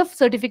are a lot of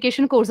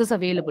certification courses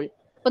available.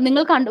 അപ്പൊ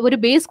നിങ്ങൾക്ക് ഒരു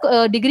ബേസ്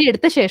ഡിഗ്രി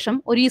എടുത്ത ശേഷം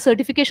ഒരു ഈ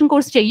സർട്ടിഫിക്കേഷൻ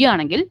കോഴ്സ്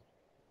ചെയ്യുകയാണെങ്കിൽ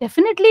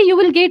definitely you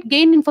will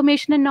gain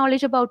information and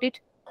knowledge about it.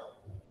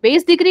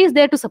 Base degree is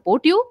there to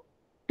support you,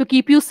 to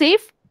keep you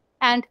safe,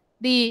 and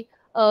the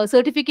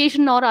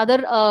certification or other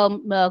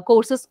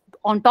courses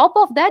on top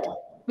of that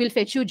will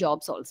fetch you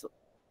jobs also.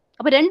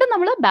 അപ്പൊ രണ്ടും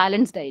നമ്മൾ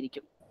balanced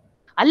ആയിരിക്കും.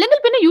 അല്ലെങ്കിൽ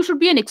പിന്നെ you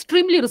should be an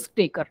extremely risk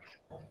taker.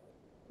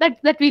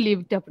 That we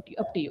leave it up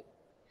to you.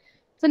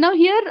 So now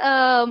here,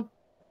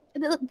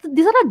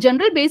 these are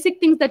general basic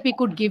things that we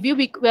could give you.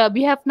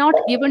 We have not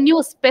given you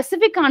a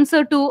specific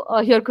answer to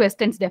your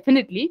questions,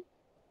 definitely.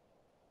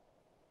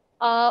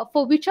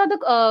 For which are the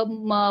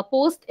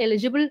post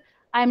eligible,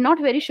 I am not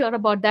very sure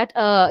about that.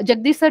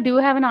 Jagdish sir, do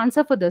you have an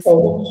answer for this?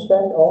 Which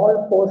and all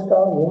posts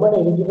are women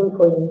eligible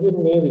for Indian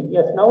Navy?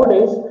 Yes,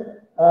 nowadays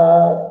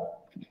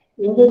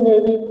Indian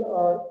Navy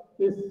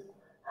is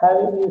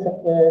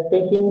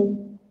taking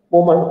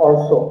women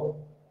also.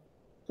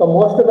 So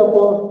most of the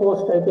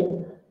posts, I think,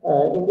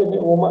 Indian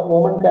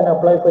woman can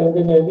apply for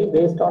Indian Navy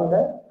based on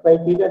the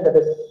criteria that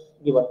is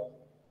given.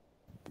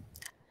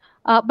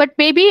 But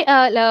maybe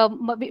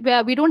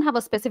we don't have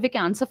a specific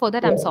answer for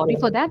that. I'm sorry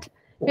for that.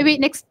 Maybe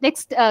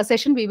next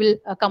session we will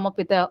come up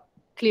with a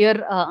clear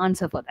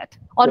answer for that,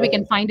 or we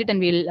can find it and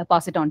we'll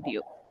pass it on to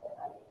you.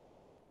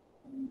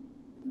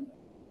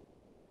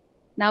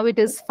 Now it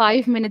is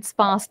 5 minutes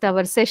past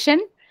our session.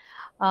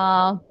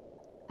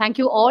 Thank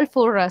you all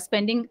for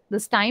spending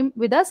this time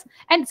with us.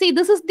 And see,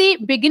 this is the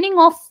beginning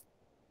of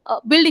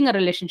building a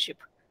relationship.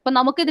 But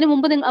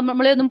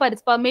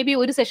maybe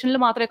one session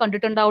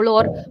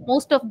or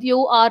most of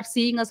you are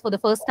seeing us for the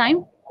first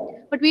time.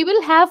 But we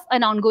will have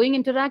an ongoing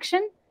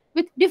interaction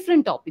with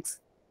different topics.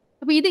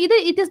 Either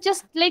it is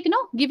just like,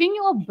 giving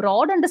you a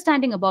broad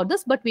understanding about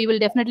this, but we will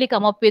definitely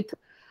come up with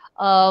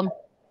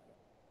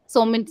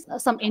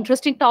some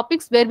interesting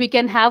topics where we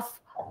can have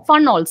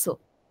fun also.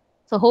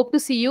 So hope to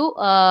see you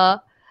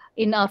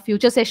in our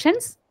future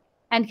sessions.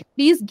 And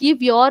please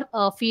give your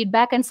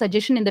feedback and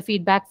suggestion in the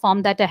feedback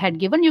form that I had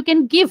given. You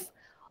can give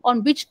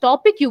on which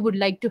topic you would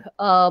like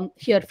to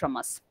hear from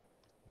us.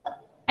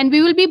 And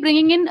we will be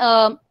bringing in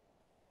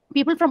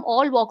people from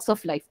all walks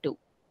of life too.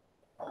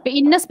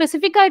 In a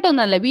specific item,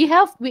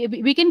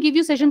 we can give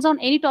you sessions on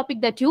any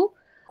topic that you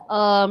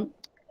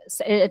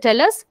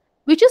tell us,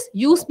 which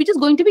is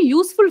going to be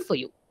useful for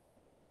you.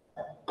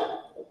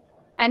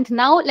 And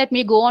now let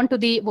me go on to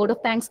the word of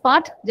thanks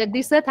part.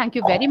 Jagdish sir, thank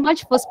you very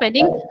much for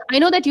spending. I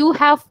know that you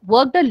have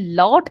worked a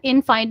lot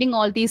in finding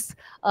all these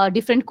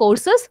different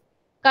courses.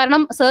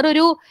 Karanam sir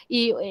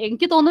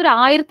enki thonu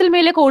 1000-il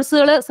mele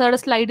courses sir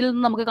slide il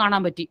namukku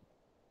kaanan patti.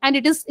 And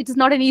it is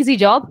not an easy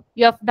job.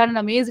 You have done an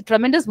amazing,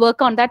 tremendous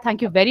work on that.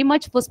 Thank you very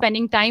much for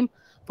spending time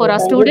for our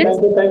students.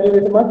 Thank you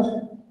very much.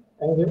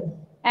 Thank you.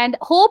 And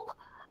hope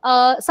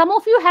some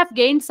of you have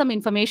gained some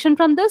information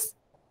from this.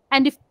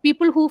 And if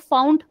people who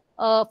found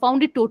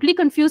it totally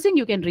confusing,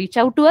 you can reach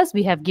out to us.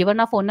 We have given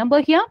our phone number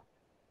here.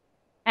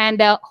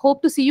 And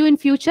hope to see you in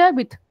future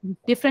with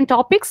different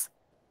topics.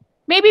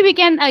 Maybe we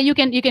can you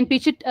can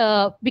pitch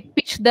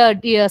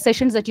the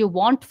sessions that you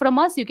want from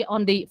us. You can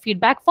on the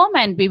feedback form,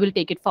 and we will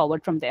take it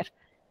forward from there.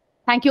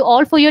 Thank you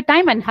all for your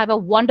time, and have a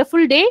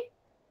wonderful day.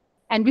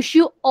 And wish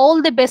you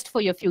all the best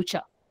for your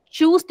future.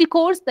 Choose the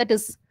course that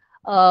is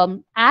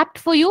apt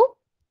for you,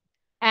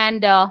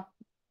 and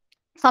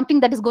something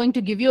that is going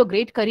to give you a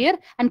great career.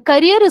 And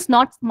career is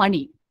not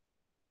money.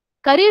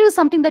 Career is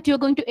something that you're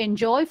going to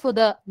enjoy for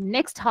the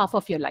next half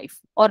of your life,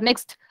 or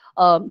next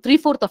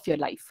 3/4 of your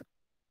life.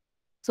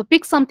 So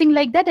pick something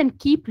like that and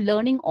keep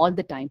learning all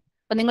the time.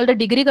 But ningalde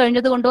degree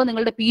kazhinjathu kondo,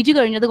 ningalde PG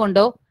kazhinjathu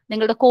kondo,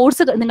 ningalde course,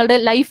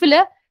 ningalde life il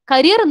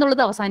career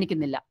ennullathu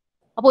avasanikkunnilla.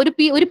 Appo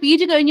oru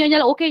PG kazhinju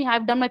kanyal, okay, I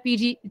have done my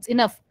PG, it's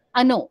enough.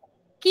 No.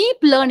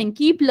 Keep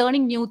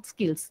learning new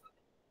skills.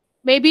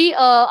 Maybe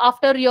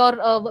after your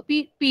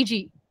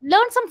PG,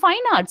 learn some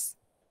fine arts.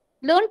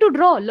 Learn to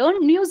draw,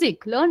 learn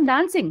music, learn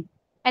dancing,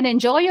 and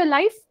enjoy your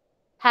life.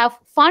 Have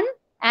fun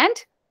and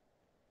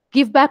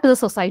give back to the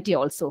society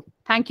also.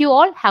 Thank you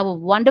all. Have a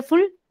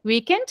wonderful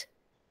weekend.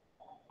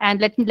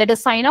 And let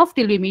us sign off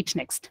till we meet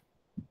next.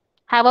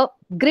 Have a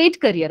great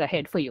career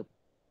ahead for you.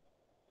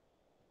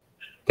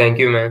 Thank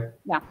you, ma'am.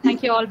 Yeah.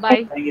 Thank you all.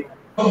 Bye. Thank you,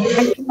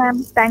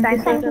 ma'am. Thank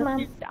you,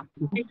 ma'am. Yeah.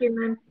 Thank you,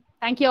 ma'am.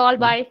 Thank you all.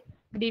 Bye.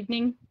 Good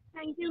evening.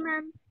 Thank you,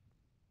 ma'am.